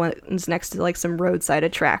cool ones next to like some roadside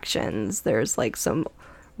attractions. There's like some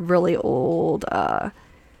really old,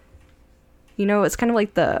 it's kind of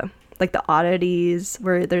like the oddities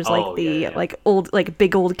where there's like like old, like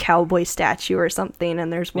big old cowboy statue or something,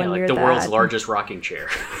 and there's one near the that. world's largest rocking chair.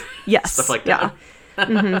 Yes, stuff like that.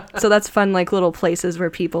 Mm-hmm. So that's fun, like little places where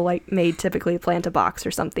people like may typically plant a box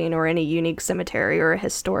or something, or any unique cemetery or a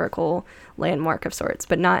historical landmark of sorts,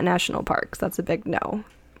 but not national parks. That's a big no.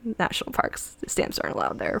 National parks, stamps aren't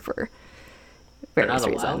allowed there for various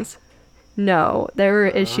reasons. No, there were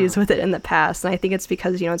issues with it in the past, and I think it's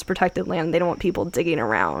because it's protected land. They don't want people digging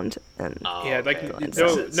around. And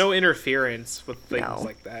no interference with things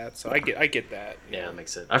like that. So I get that. Yeah, that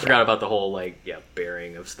makes sense. I forgot about the whole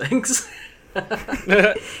burying of things.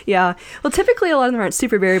 Yeah, well, typically a lot of them aren't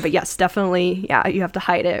super buried, but yes, definitely, you have to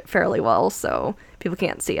hide it fairly well so people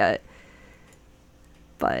can't see it.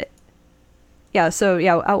 But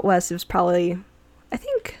out west it was probably, I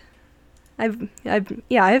think,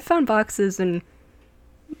 I've found boxes in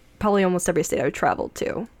probably almost every state I've traveled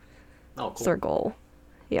to. Oh, cool. It's our goal.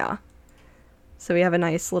 Yeah. So we have a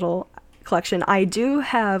nice little collection. I do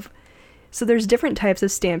have So there's different types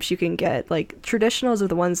of stamps you can get. Like traditionals are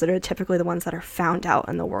the ones that are typically the ones that are found out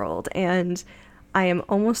in the world, and I am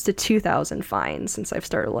almost to 2,000 finds since I've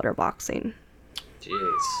started letterboxing.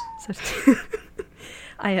 Jeez. So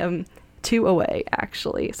I am 2 away,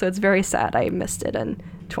 actually. So it's very sad I missed it in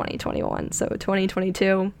 2021. So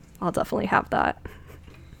 2022, I'll definitely have that.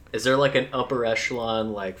 Is there like an upper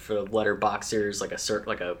echelon, like for letterboxers,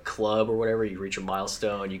 like a club or whatever? You reach a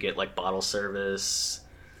milestone, you get like bottle service.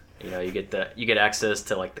 You get access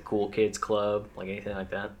to like the cool kids club, like anything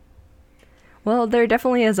like that. Well, there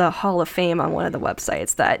definitely is a Hall of Fame on one of the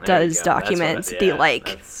websites that There you does go. document That's the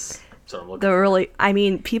that's what I'm looking the for. early. I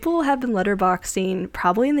mean, people have been letterboxing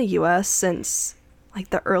probably in the U.S. since like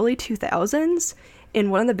the early 2000s.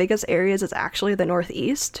 And one of the biggest areas is actually the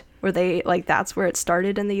Northeast, where that's where it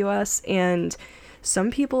started in the U.S. And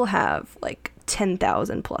some people have like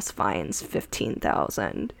 10,000 plus finds,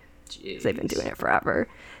 15,000. They've been doing it forever.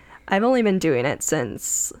 I've only been doing it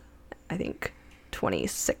since I think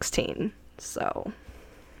 2016. So,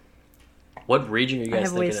 What region are you I guys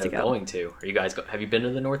have ways thinking to of go. going to? Are you guys have you been to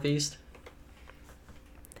the Northeast?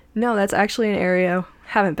 no, that's actually an area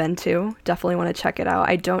haven't been to. Definitely want to check it out.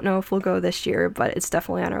 I don't know if we'll go this year, but it's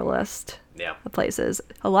definitely on our list Yeah. of places.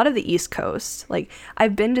 A lot of the East Coast. Like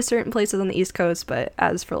I've been to certain places on the East Coast, but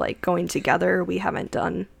as for like going together, we haven't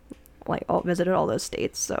done visited all those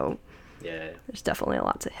states. So Yeah. there's definitely a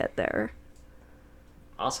lot to hit there.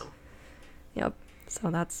 Awesome. Yep. So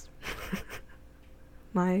that's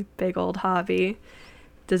my big old hobby.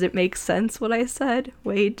 Does it make sense what I said?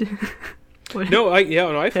 Wade? What- No,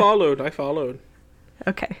 I followed.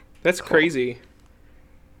 Okay. That's crazy.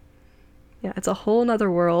 Yeah, it's a whole nother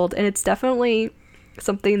world, and it's definitely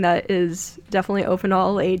something that is definitely open to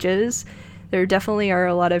all ages. There definitely are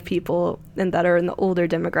a lot of people that are in the older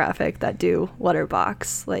demographic that do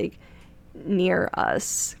letterbox, like near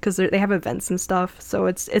us, because they have events and stuff. So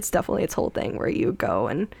it's definitely its whole thing where you go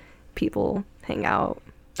and people hang out.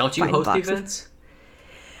 Don't you Find host boxes. events?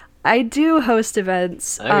 I do host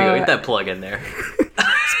events. There you go. Get that plug in there.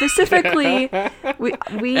 Specifically,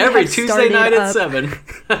 we Every have Tuesday started night at up- 7.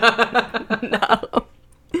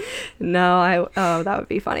 No, that would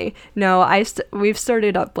be funny. No, we've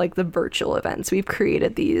started up like the virtual events. We've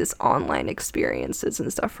created these online experiences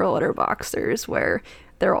and stuff for letterboxers where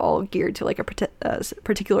they're all geared to like a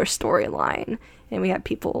particular storyline, and we have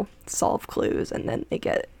people solve clues, and then they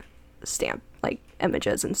get stamped like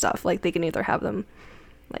images and stuff. Like they can either have them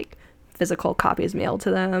like physical copies mailed to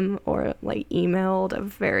them or like emailed of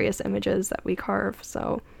various images that we carve.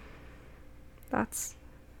 So that's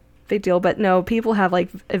big deal. But no, people have like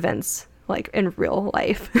events like in real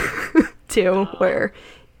life too, where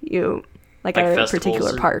you like at a festivals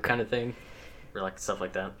particular or park kind of thing, or like stuff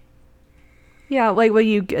like that. Yeah, like when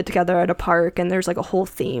you get together at a park and there's like a whole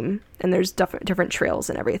theme, and there's different trails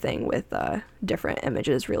and everything with different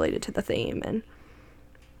images related to the theme, and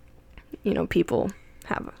people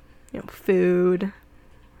have food,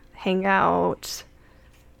 hang out,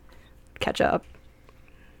 catch up.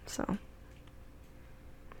 So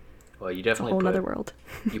Well, you it's a definitely whole other world.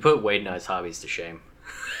 you put Wade and I's hobbies to shame.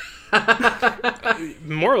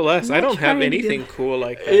 More or less, I not don't have trying to do anything that. cool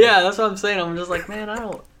like that. Yeah, that's what I'm saying. I'm just like, man, I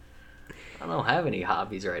don't have any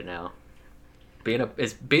hobbies right now.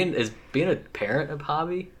 Is being a parent a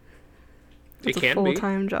hobby? It It's a can be.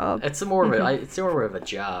 full-time job. It's more of it's more of a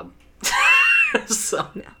job. So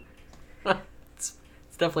it's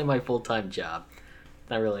definitely my full-time job.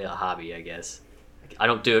 Not really a hobby, I guess. I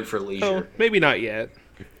don't do it for Oh, leisure. maybe not yet.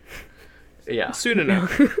 Yeah. Soon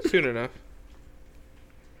enough. Soon enough.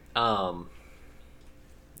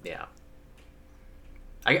 Yeah.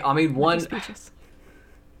 I mean one Speeches.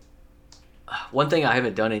 thing I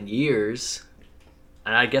haven't done in years,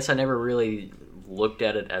 and I guess I never really looked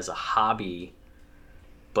at it as a hobby,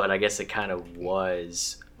 but I guess it kind of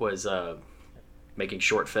was making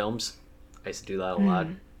short films. I used to do that a lot.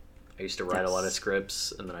 I used to write a lot of Yes.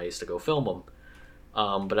 scripts, and then I used to go film them.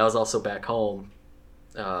 But I was also back home,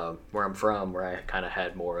 where I'm from, where I kind of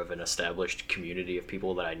had more of an established community of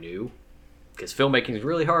people that I knew. Because filmmaking is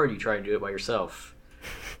really hard. You try and do it by yourself.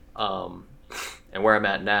 And where I'm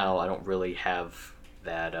at now, I don't really have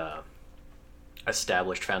that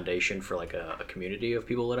established foundation for like a community of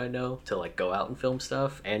people that I know to like go out and film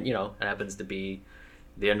stuff. And it happens to be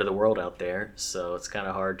the end of the world out there, so it's kind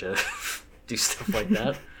of hard to do stuff like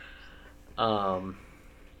that.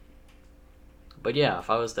 But yeah, if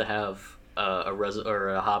I was to have a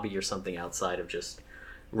hobby or something outside of just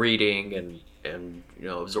reading and and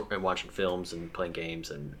watching films and playing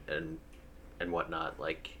games and whatnot,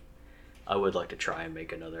 like I would like to try and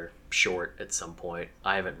make another short at some point.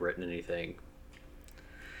 I haven't written anything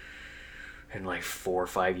in like 4 or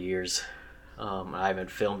 5 years. I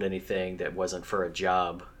haven't filmed anything that wasn't for a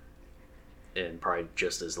job in probably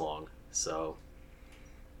just as long. So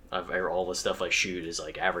all the stuff I shoot is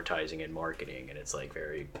like advertising and marketing, and it's like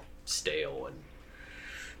very stale and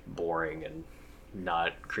boring and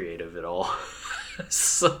not creative at all.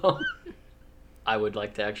 So I would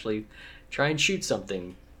like to actually try and shoot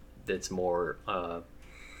something that's more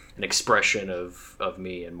an expression of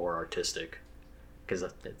me and more artistic, because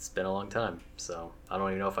it's been a long time. So I don't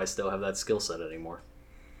even know if I still have that skill set anymore.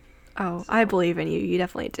 Oh, I believe in you. You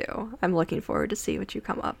definitely do. I'm looking forward to see what you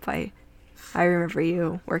come up. I remember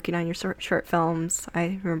you working on your short films.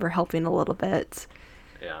 I remember helping a little bit.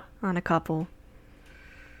 Yeah. On a couple.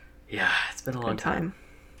 Yeah, it's been a long time.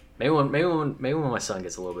 Maybe when my son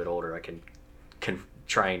gets a little bit older, I can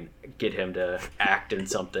try and get him to act in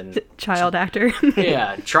something. Child actor.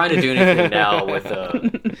 Yeah, trying to do anything now with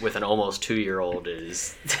an almost 2-year-old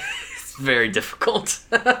is it's very difficult.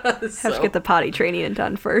 Have to get the potty training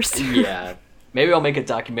done first. Yeah, maybe I'll make a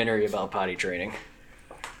documentary about potty training.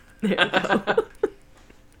 There you go.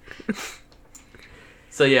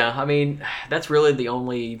 So yeah, I mean, that's really the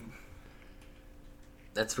only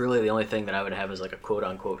thing that I would have as like a quote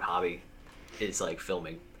unquote hobby is like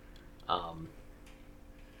filming.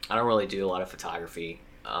 I don't really do a lot of photography.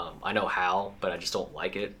 I know how, but I just don't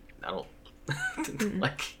like it. I don't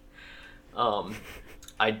like.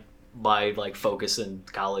 My like focus in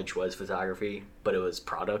college was photography, but it was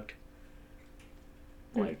product.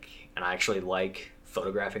 Like, and I actually like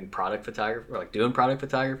photographing product photography, or like doing product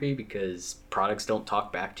photography, because products don't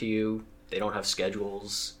talk back to you. They don't have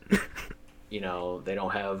schedules. You know, they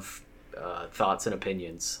don't have thoughts and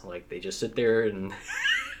opinions. Like, they just sit there and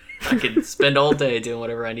I could spend all day doing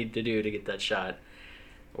whatever I need to do to get that shot.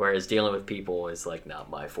 Whereas dealing with people is like not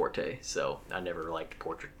my forte. So I never liked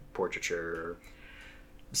portraiture or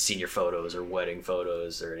senior photos or wedding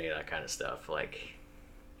photos or any of that kind of stuff. Like,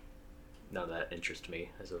 none of that interests me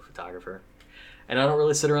as a photographer. And I don't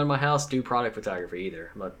really sit around my house do product photography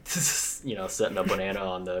either. I'm not, setting a banana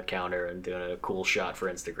on the counter and doing a cool shot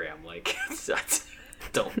for Instagram. Like,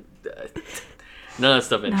 none of that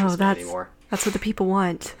stuff interests me anymore. That's what the people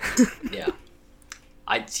want. Yeah.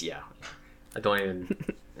 I don't even.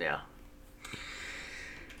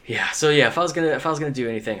 Yeah. So yeah, if I was gonna do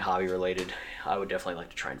anything hobby related, I would definitely like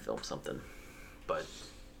to try and film something. But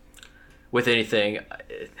with anything,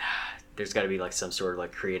 there's got to be like some sort of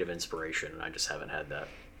like creative inspiration, and I just haven't had that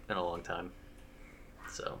in a long time.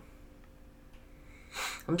 So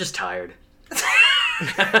I'm just tired.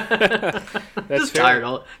 That's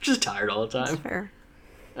fair. Just tired all the time. That's fair.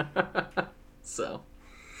 So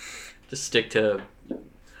just stick to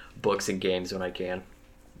books and games when I can,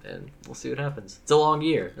 and we'll see what happens. It's a long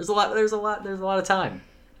year. There's a lot of time.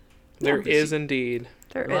 There is indeed.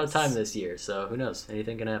 There's a lot of time this year, so who knows?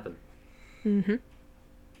 Anything can happen. Mm-hmm.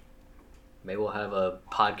 Maybe we'll have a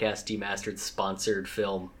podcast demastered sponsored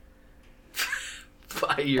film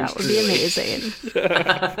 5 years. That would be amazing.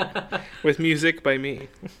 With music by me.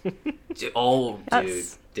 Dude,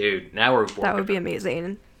 now we're working. That would be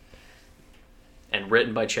amazing. And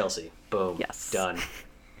written by Chelsea. Boom. Yes. Done.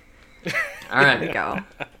 All right. There we go.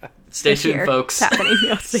 Stay tuned, folks. It's happening.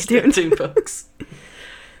 Yeah, stay tuned, folks.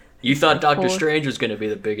 You thought Doctor Strange was going to be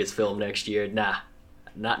the biggest film next year. Nah,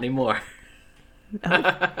 not anymore.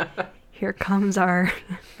 No. Here comes our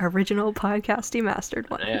original podcast demastered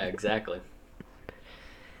one. Yeah, exactly.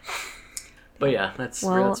 But yeah, that's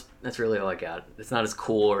really all I got. It's not as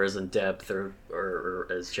cool or as in depth or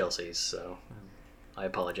as Chelsea's, so I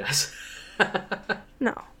apologize.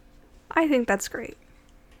 No, I think that's great.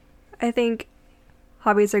 I think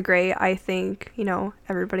hobbies are great. I think,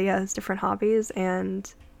 everybody has different hobbies,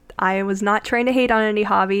 and I was not trying to hate on any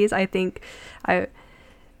hobbies. I think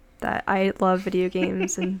that I love video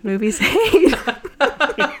games and movies.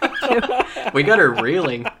 We got her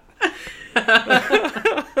reeling.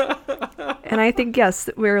 And I think, yes,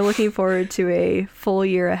 we're looking forward to a full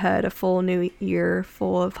year ahead, a full new year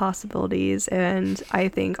full of possibilities. And I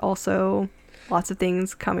think also lots of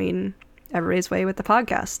things coming everybody's way with the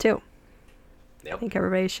podcast, too. Yep. I think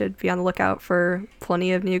everybody should be on the lookout for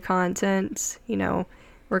plenty of new content.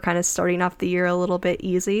 We're kind of starting off the year a little bit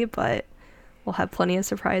easy, but we'll have plenty of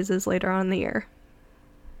surprises later on in the year.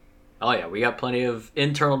 Oh, yeah. We got plenty of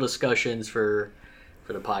internal discussions for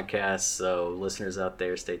the podcast, so listeners out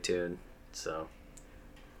there, stay tuned. So,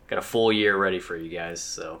 got a full year ready for you guys,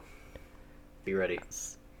 so be ready.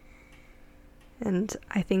 And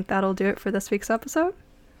I think that'll do it for this week's episode.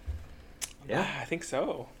 Yeah, I think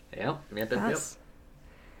so. Yep. Yes.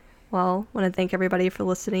 Well, I want to thank everybody for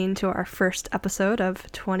listening to our first episode of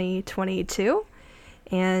 2022.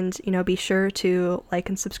 And, you know, be sure to like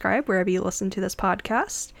and subscribe wherever you listen to this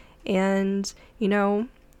podcast. And, you know,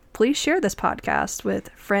 please share this podcast with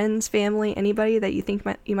friends, family, anybody that you think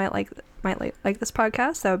you might like this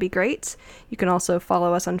podcast. That would be great. You can also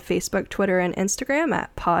follow us on Facebook, Twitter, and Instagram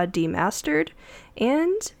at PodDemastered.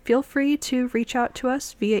 And feel free to reach out to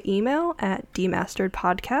us via email at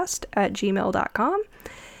demasteredpodcast@gmail.com.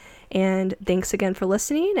 And thanks again for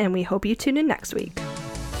listening, and we hope you tune in next week.